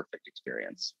perfect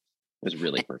experience. It was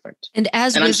really perfect. And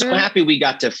I'm so happy we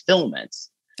got to film it.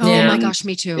 Oh my gosh,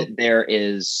 me too. There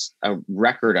is a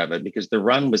record of it because the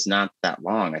run was not that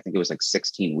long. I think it was like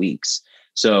 16 weeks.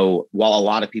 So while a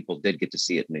lot of people did get to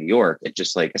see it in New York, it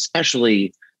just like,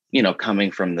 especially, coming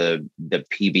from the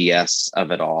PBS of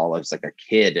it all, as like a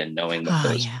kid and knowing what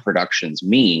those productions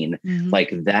mean,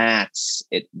 like that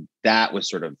was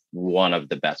sort of one of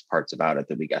the best parts about it,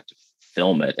 that we got to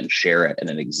film it and share it, and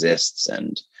it exists.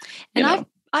 And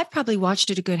I've probably watched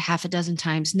it a good half a dozen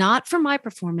times, not for my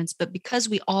performance, but because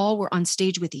we all were on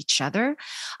stage with each other.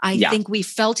 I think we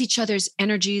felt each other's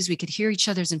energies. We could hear each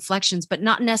other's inflections, but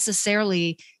not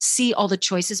necessarily see all the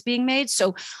choices being made.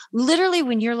 So literally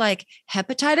when you're like,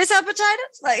 hepatitis,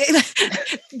 like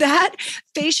that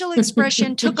facial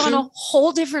expression took on a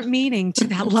whole different meaning to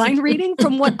that line reading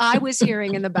from what I was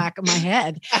hearing in the back of my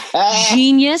head.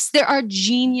 Genius. There are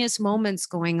genius moments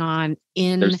going on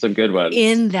there's some good ones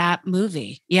in that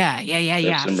movie. Yeah.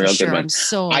 Some real good ones.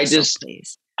 I'm so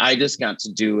pleased. I just got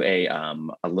to do a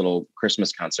little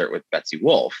Christmas concert with Betsy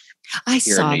Wolfe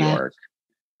here in New York,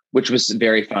 which was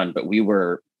very fun. But we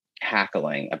were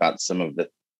cackling about some of the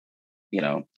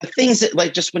things that,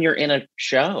 like, just when you're in a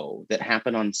show that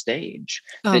happen on stage,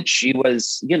 that she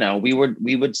was,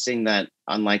 we would sing that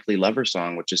Unlikely Lover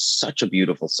song, which is such a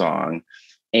beautiful song.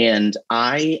 And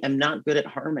I am not good at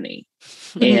harmony.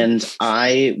 And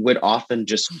I would often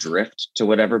just drift to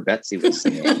whatever Betsy was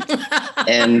singing.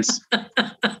 And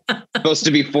supposed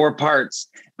to be 4 parts,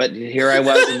 but here I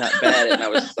was in that bed, and I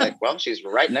was like, well, she's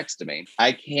right next to me.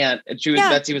 I can't. And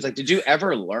Betsy was like, did you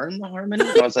ever learn the harmony?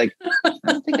 And I was like, I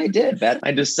don't think I did, Beth.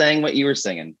 I just sang what you were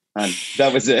singing.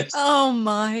 That was it. Oh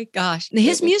my gosh.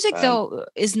 His music, though,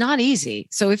 is not easy.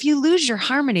 So if you lose your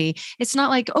harmony, it's not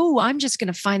like, oh, I'm just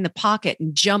going to find the pocket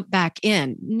and jump back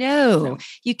in. No,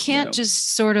 you can't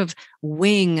just sort of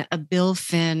wing a Bill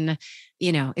Finn.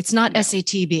 It's not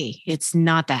SATB. It's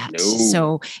not that. No.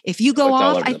 So if you go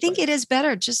off, I think it is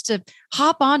better just to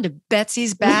hop on to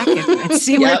Betsy's back and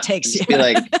see where it takes you. Be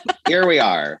like, here we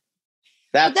are.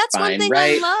 That's fine, one thing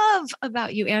right? I love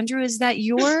about you, Andrew, is that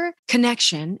your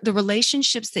connection, the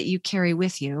relationships that you carry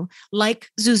with you, like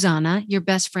Zuzanna, your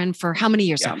best friend for how many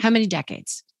years? How many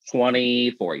decades?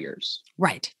 24 years.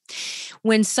 Right.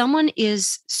 When someone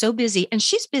is so busy, and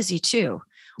she's busy too,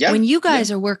 when you guys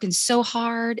are working so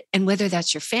hard, and whether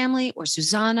that's your family or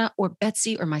Zuzanna or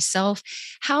Betsy or myself,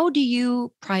 how do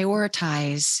you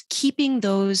prioritize keeping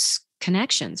those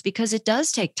connections? Because it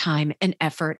does take time and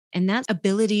effort, and that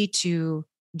ability to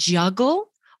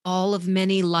juggle all of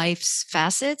many life's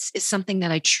facets is something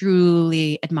that I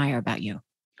truly admire about you.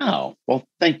 Oh, well,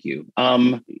 thank you.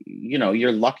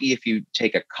 You're lucky if you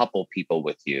take a couple people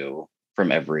with you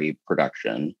from every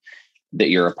production that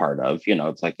you're a part of.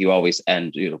 It's like you always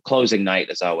end, closing night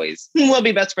is always, we'll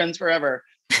be best friends forever,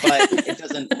 but it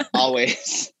doesn't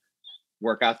always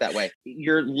work out that way.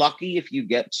 You're lucky if you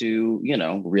get to,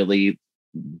 really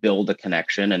build a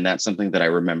connection. And that's something that I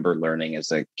remember learning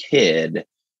as a kid,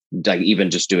 like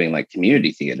even just doing like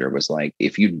community theater, was like,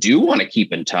 if you do want to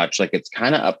keep in touch, like it's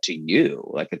kind of up to you.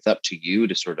 Like it's up to you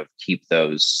to sort of keep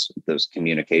those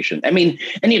communications. I mean,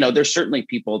 and there's certainly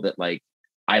people that like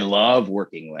I love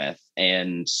working with,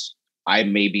 and I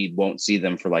maybe won't see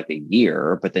them for like a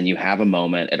year, but then you have a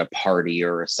moment at a party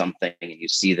or something and you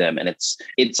see them, and it's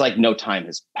like no time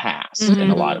has passed in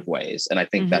a lot of ways. And I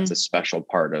think that's a special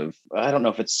part of, I don't know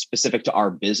if it's specific to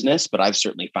our business, but I've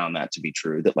certainly found that to be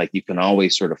true, that like you can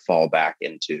always sort of fall back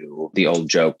into the old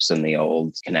jokes and the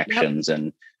old connections.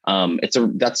 And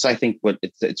that's I think what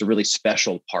it's a really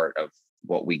special part of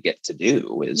what we get to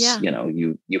do is,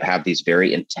 you have these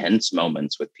very intense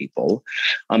moments with people.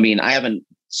 I mean, I haven't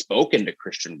spoken to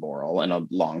Christian Borle in a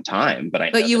long time, but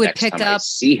I know you would pick up, I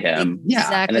see him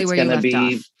exactly where you left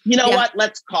off. You know what?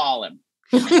 Let's call him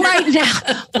right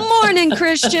now. Morning,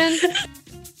 Christian.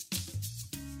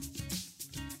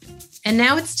 And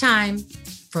now it's time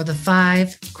for the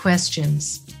 5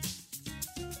 questions.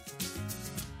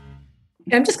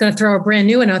 I'm just going to throw a brand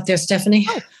new one out there, Stephanie.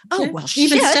 Oh, well,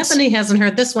 even Stephanie hasn't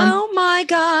heard this one. Oh my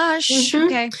gosh.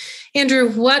 Okay. Andrew,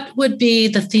 what would be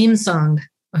the theme song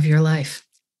of your life?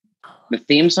 The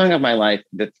theme song of my life,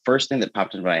 the first thing that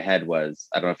popped into my head was,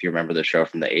 I don't know if you remember the show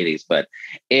from the 80s, but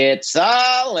It's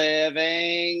a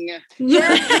Living.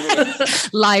 Yeah.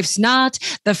 Life's not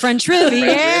the French Riviera.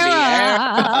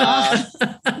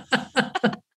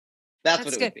 That's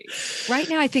what it would be. Right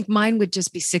now, I think mine would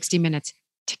just be 60 Minutes.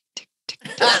 Tick, tick, tick,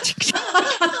 tick, tick.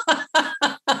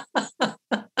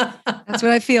 That's That's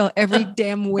what I feel every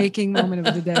damn waking moment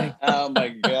of the day. Oh my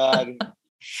God.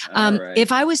 Right.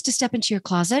 If I was to step into your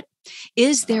closet,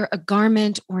 is there a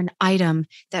garment or an item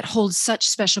that holds such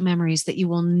special memories that you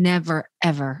will never,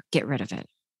 ever get rid of it?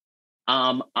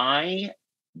 I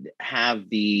have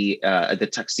the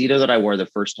tuxedo that I wore the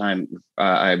first time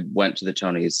I went to the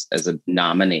Tonys as a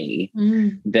nominee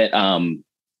that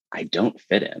I don't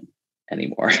fit in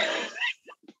anymore.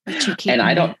 And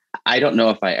I don't know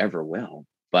if I ever will,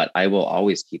 but I will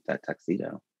always keep that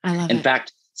tuxedo. I love it. In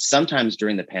fact, sometimes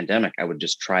during the pandemic, I would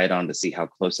just try it on to see how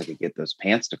close I could get those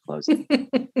pants to closing.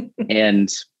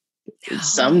 And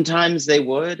sometimes they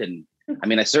would. And I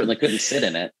mean, I certainly couldn't sit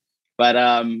in it,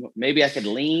 but maybe I could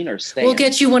lean or stay. We'll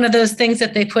get you one of those things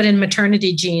that they put in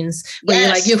maternity jeans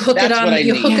where you hook it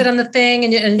on the thing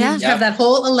and you have that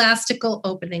whole elastical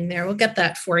opening there. We'll get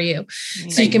that for you.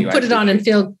 So you can put it on and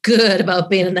feel good about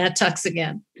being in that tux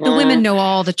again. The women know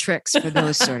all the tricks for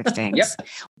those sort of things. Yep.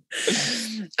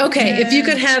 Okay. If you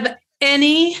could have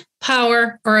any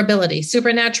power or ability,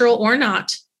 supernatural or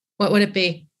not, what would it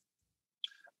be?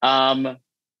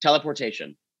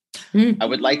 Teleportation. I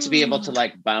would like to be able to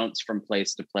like bounce from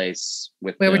place to place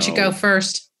with. Where would you go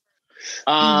first?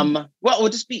 Well, it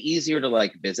would just be easier to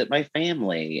like visit my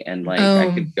family and like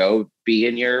I could go be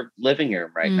in your living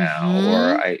room right now,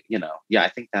 or I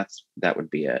think that would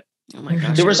be it. Oh my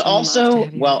gosh. There was also,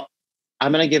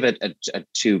 I'm going to give it a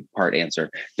two-part answer.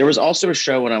 There was also a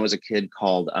show when I was a kid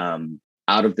called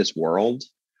Out of This World,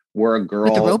 where a girl,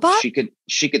 with the robot?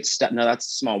 she could stop. No, that's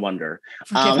Small Wonder.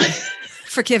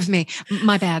 Forgive me.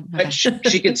 My bad. But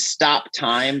she could stop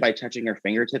time by touching her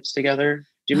fingertips together.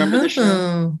 Do you remember the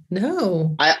show?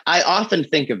 No. I often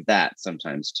think of that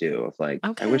sometimes too. Of like,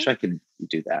 I wish I could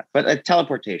do that. But a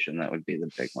teleportation, that would be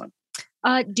the big one.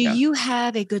 Do you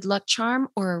have a good luck charm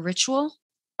or a ritual?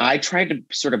 I tried to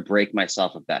sort of break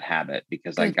myself of that habit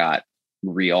because I got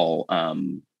real,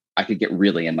 I could get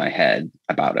really in my head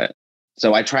about it.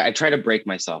 So I try to break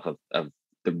myself of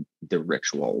the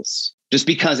rituals, just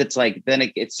because it's like,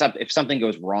 then if something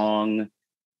goes wrong,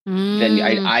 then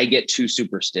I get too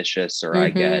superstitious, or I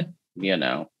get,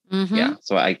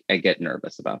 so I get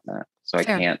nervous about that. So I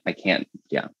can't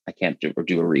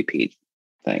do a repeat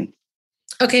thing.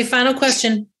 Okay. Final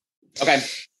question. Okay.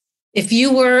 If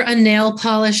you were a nail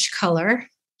polish color,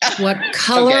 what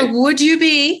color would you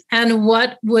be? And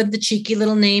what would the cheeky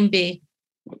little name be?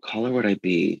 What color would I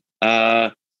be?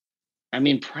 I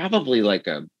mean, probably like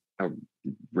a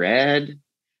red.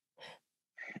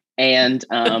 And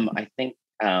I think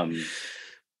the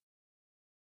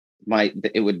name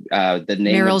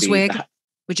Meryl's would be, wig.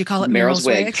 Would you call it Meryl's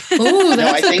wig? Oh,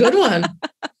 that's a good one.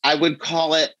 I would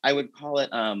call it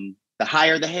the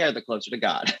higher the hair, the closer to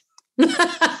God.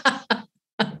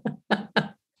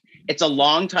 It's a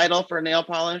long title for a nail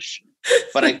polish,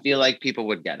 but I feel like people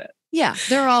would get it. Yeah,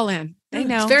 they're all in. They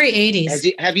know. It's very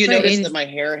 80s. Have you noticed that my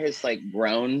hair has like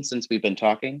grown since we've been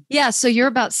talking? Yeah, so you're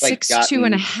about 6'2"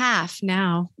 and a half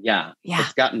now. Yeah.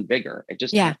 It's gotten bigger. It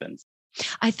just happens.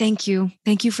 I thank you.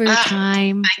 Thank you for your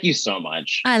time. Thank you so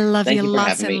much. I love you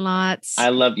lots and lots. I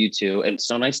love you too. And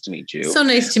so nice to meet you. So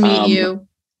nice to meet you.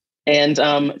 And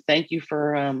thank you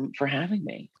for having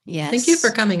me. Yes. Thank you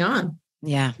for coming on.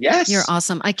 Yeah. Yes. You're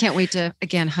awesome. I can't wait to,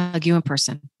 again, hug you in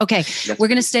person. Okay. We're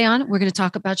going to stay on. We're going to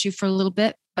talk about you for a little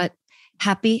bit, but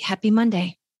happy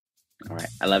Monday. All right.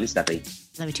 I love you, Steffi.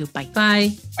 Love you too. Bye.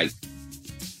 Bye. Bye.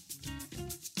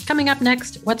 Coming up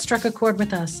next, what struck a chord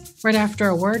with us? Right after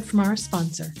a word from our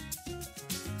sponsor.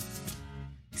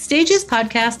 Stages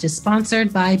Podcast is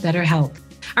sponsored by BetterHelp.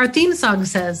 Our theme song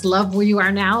says, love where you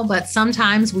are now, but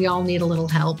sometimes we all need a little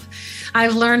help.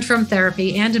 I've learned from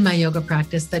therapy and in my yoga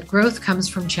practice that growth comes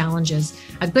from challenges.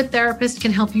 A good therapist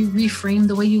can help you reframe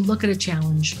the way you look at a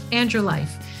challenge and your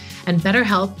life. And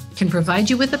BetterHelp can provide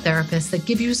you with a therapist that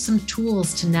gives you some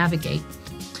tools to navigate.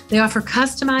 They offer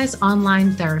customized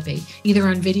online therapy, either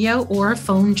on video or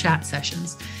phone chat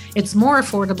sessions. It's more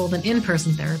affordable than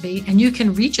in-person therapy, and you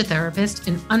can reach a therapist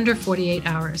in under 48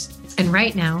 hours. And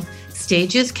right now,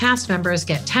 Stages cast members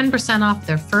get 10% off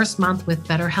their first month with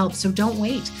BetterHelp, so don't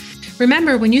wait.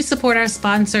 Remember, when you support our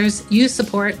sponsors, you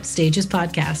support Stages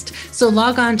Podcast. So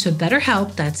log on to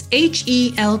BetterHelp, that's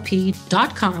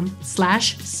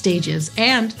HELP.com/stages,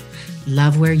 and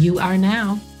love where you are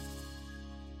now.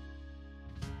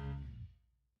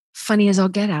 Funny as all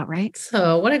get out, right?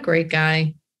 So what a great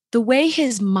guy. The way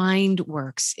his mind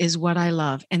works is what I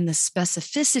love, and the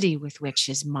specificity with which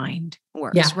his mind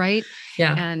works, right?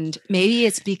 Yeah. And maybe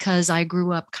it's because I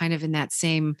grew up kind of in that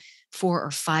same 4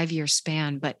 or 5 year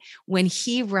span, but when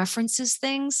he references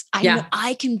things, I know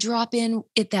I can drop in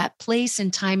at that place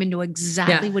and time and know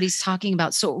exactly what he's talking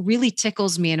about. So it really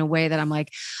tickles me in a way that I'm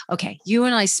like, okay, you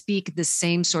and I speak the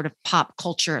same sort of pop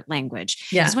culture language.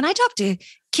 Because when I talk to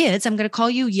kids, I'm going to call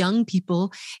you young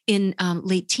people in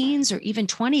late teens or even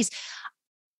 20s.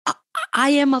 I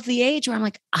am of the age where I'm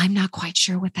like, I'm not quite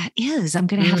sure what that is. I'm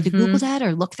going to have to Google that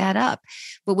or look that up.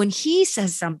 But when he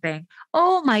says something,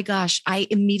 oh my gosh, I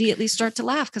immediately start to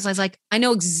laugh because I was like, I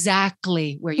know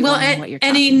exactly where you are and what you're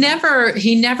talking about.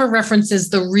 He never references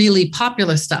the really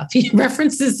popular stuff. He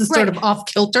references the sort of off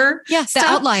kilter, the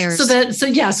outliers. So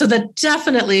that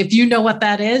definitely, if you know what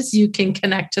that is, you can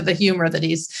connect to the humor that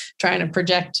he's trying to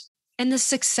project. And the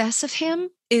success of him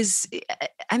is,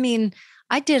 I mean,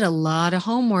 I did a lot of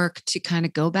homework to kind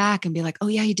of go back and be like, oh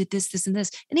yeah, you did this, this, and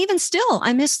this. And even still,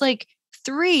 I missed like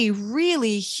 3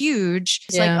 really huge.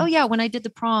 It's like, oh yeah, when I did the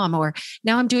prom, or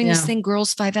now I'm doing this thing,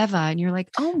 Girls 5 Eva. And you're like,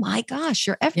 oh my gosh,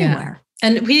 you're everywhere. Yeah.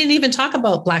 And we didn't even talk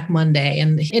about Black Monday.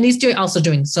 And he's also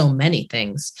doing so many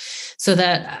things, so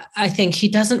that I think he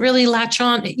doesn't really latch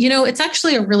on. It's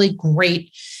actually a really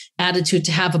great attitude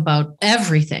to have about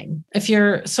everything. If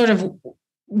you're sort of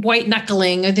white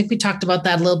knuckling, I think we talked about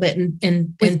that a little bit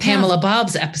in Pamela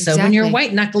Bob's episode. Exactly. When you're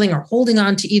white knuckling or holding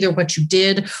on to either what you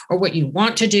did or what you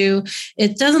want to do,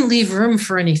 it doesn't leave room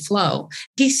for any flow.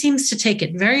 He seems to take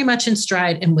it very much in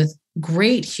stride and with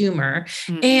great humor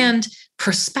and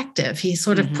perspective. He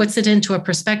sort of puts it into a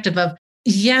perspective of,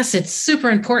 yes, it's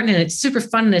super important and it's super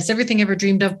fun and it's everything I ever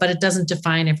dreamed of, but it doesn't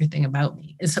define everything about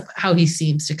me, is how he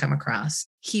seems to come across.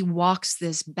 He walks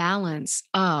this balance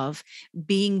of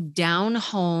being down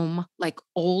home, like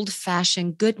old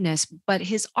fashioned goodness, but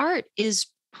his art is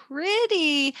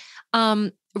pretty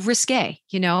risque,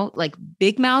 like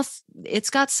Big Mouth. It's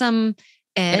got some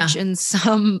edge and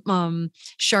some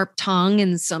sharp tongue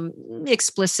and some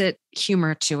explicit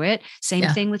humor to it. Same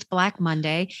thing with Black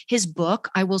Monday. His book,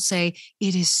 I will say,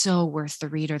 it is so worth the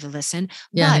read or the listen.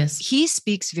 But he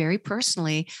speaks very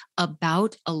personally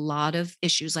about a lot of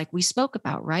issues like we spoke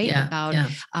about, right? About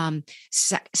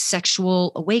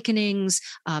sexual awakenings,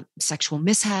 sexual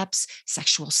mishaps,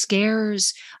 sexual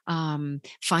scares,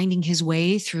 finding his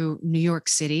way through New York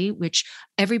City, which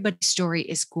everybody's story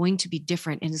is going to be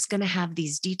different and is going to have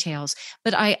these details.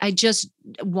 But I just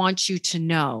want you to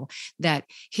know that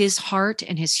his heart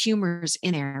and his humor is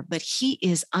in there, but he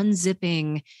is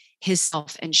unzipping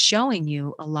himself and showing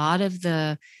you a lot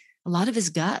of his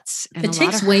guts. And it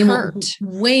takes way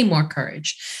more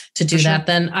courage to do that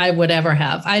than I would ever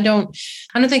have. I don't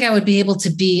think I would be able to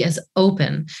be as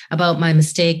open about my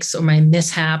mistakes or my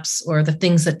mishaps or the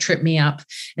things that trip me up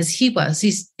as he was.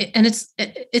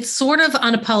 It's sort of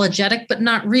unapologetic, but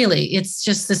not really. It's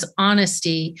just this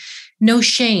honesty, no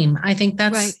shame. I think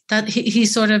that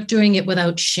he's sort of doing it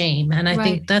without shame. And I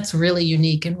think that's really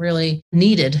unique and really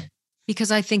needed.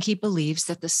 Because I think he believes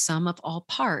that the sum of all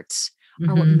parts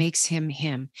are what makes him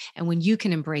him. And when you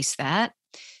can embrace that,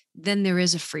 then there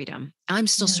is a freedom. I'm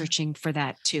still searching for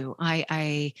that too.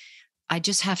 I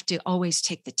just have to always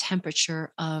take the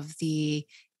temperature of the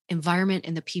environment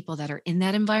and the people that are in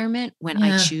that environment when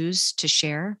I choose to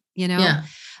share,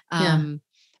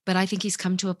 But I think he's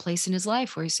come to a place in his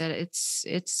life where he said,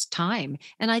 it's time.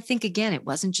 And I think, again, it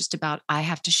wasn't just about, I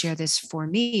have to share this for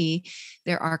me.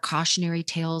 There are cautionary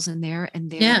tales in there,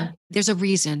 and there's a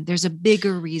reason. There's a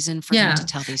bigger reason for him to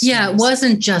tell these stories. Yeah, it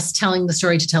wasn't just telling the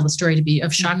story to tell the story to be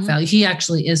of shock value. He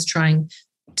actually is trying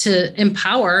to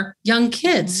empower young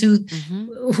kids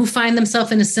who find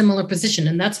themselves in a similar position.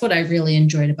 And that's what I really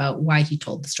enjoyed about why he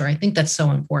told the story. I think that's so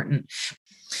important.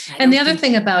 And the other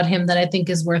thing about him that I think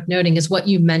is worth noting is what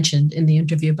you mentioned in the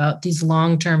interview about these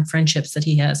long-term friendships that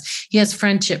he has. He has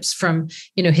friendships from,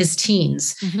 his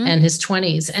teens and his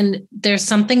 20s. And there's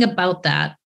something about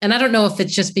that. And I don't know if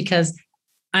it's just because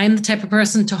I'm the type of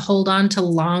person to hold on to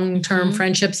long-term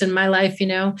friendships in my life.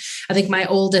 I think my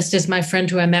oldest is my friend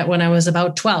who I met when I was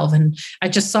about 12. And I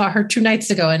just saw her 2 nights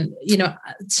ago. And,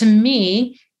 to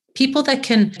me, people that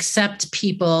can accept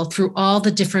people through all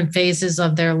the different phases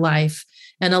of their life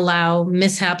and allow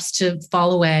mishaps to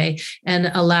fall away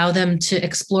and allow them to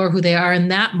explore who they are in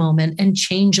that moment and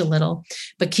change a little,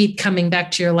 but keep coming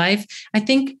back to your life. I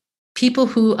think people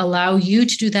who allow you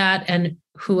to do that and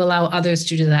who allow others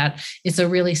to do that is a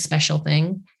really special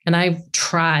thing. And I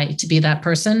try to be that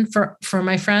person for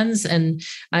my friends. And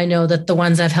I know that the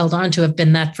ones I've held on to have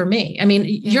been that for me. I mean,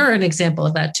 you're an example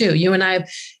of that too. You and I have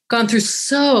gone through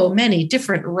so many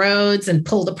different roads and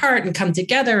pulled apart and come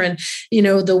together, and,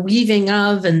 the weaving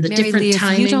of and the Mary different Lee,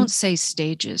 timing. If you don't say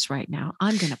stages right now,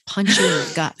 I'm going to punch you in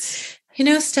the guts.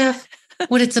 Steph,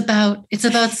 what it's about. It's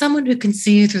about someone who can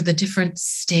see you through the different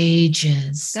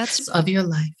stages of your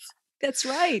life. That's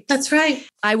right. That's right.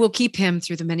 I will keep him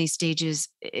through the many stages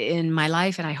in my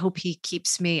life, and I hope he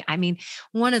keeps me. I mean,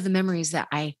 one of the memories that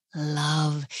I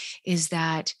love is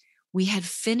that we had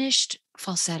finished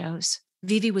Falsettos.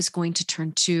 Vivi was going to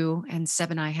turn 2, and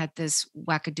Seb and I had this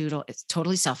wackadoodle. It's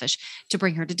totally selfish to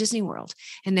bring her to Disney World.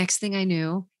 And next thing I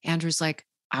knew, Andrew's like,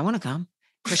 I want to come.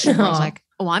 Christian was like,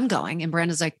 oh, I'm going. And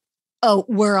Brenda's like, oh,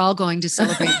 we're all going to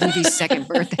celebrate Vivi's second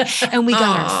birthday. And we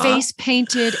got our face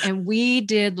painted and we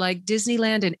did like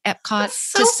Disneyland and Epcot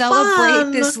to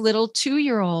celebrate this little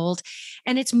 2-year-old.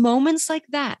 And it's moments like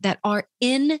that that are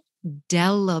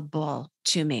indelible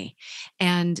to me.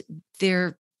 And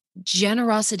their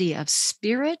generosity of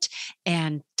spirit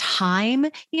and time,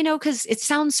 because it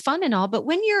sounds fun and all, but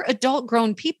when you're adult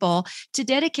grown people to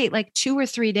dedicate like 2 or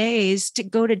 3 days to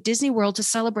go to Disney World to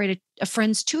celebrate a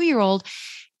friend's 2-year-old,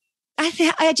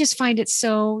 I just find it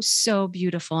so, so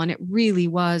beautiful. And it really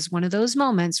was one of those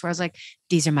moments where I was like,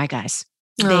 these are my guys.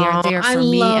 They are there for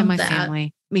me and my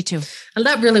family. Me too. And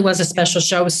that really was a special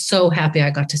show. I was so happy I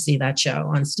got to see that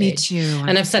show on stage. Me too.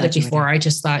 And I've said it before. I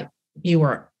just thought you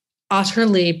were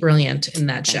utterly brilliant in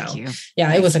that show.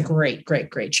 Yeah, it was a great, great,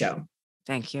 great show.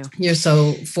 Thank you. You're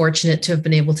so fortunate to have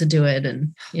been able to do it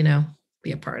and,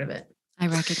 be a part of it. I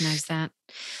recognize that.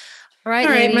 All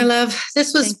right, my love.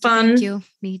 This was fun. Thank you.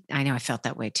 I know I felt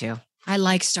that way too. I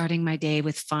like starting my day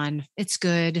with fun. It's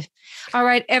good. All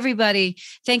right, everybody.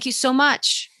 Thank you so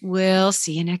much. We'll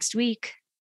see you next week.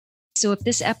 So if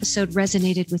this episode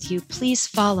resonated with you, please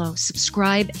follow,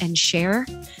 subscribe, and share.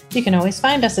 You can always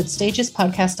find us at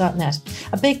stagespodcast.net.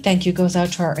 A big thank you goes out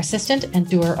to our assistant and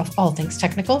doer of all things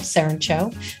technical, Saren Cho.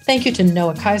 Thank you to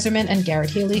Noah Kaiserman and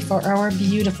Garrett Healy for our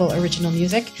beautiful original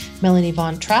music, Melanie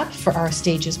Von Trapp for our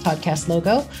Stages Podcast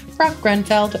logo, Brock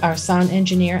Grenfeld, our sound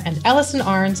engineer, and Allison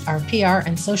Arns, our PR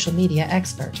and social media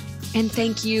expert. And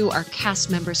thank you, our cast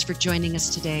members, for joining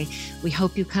us today. We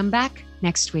hope you come back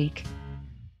next week.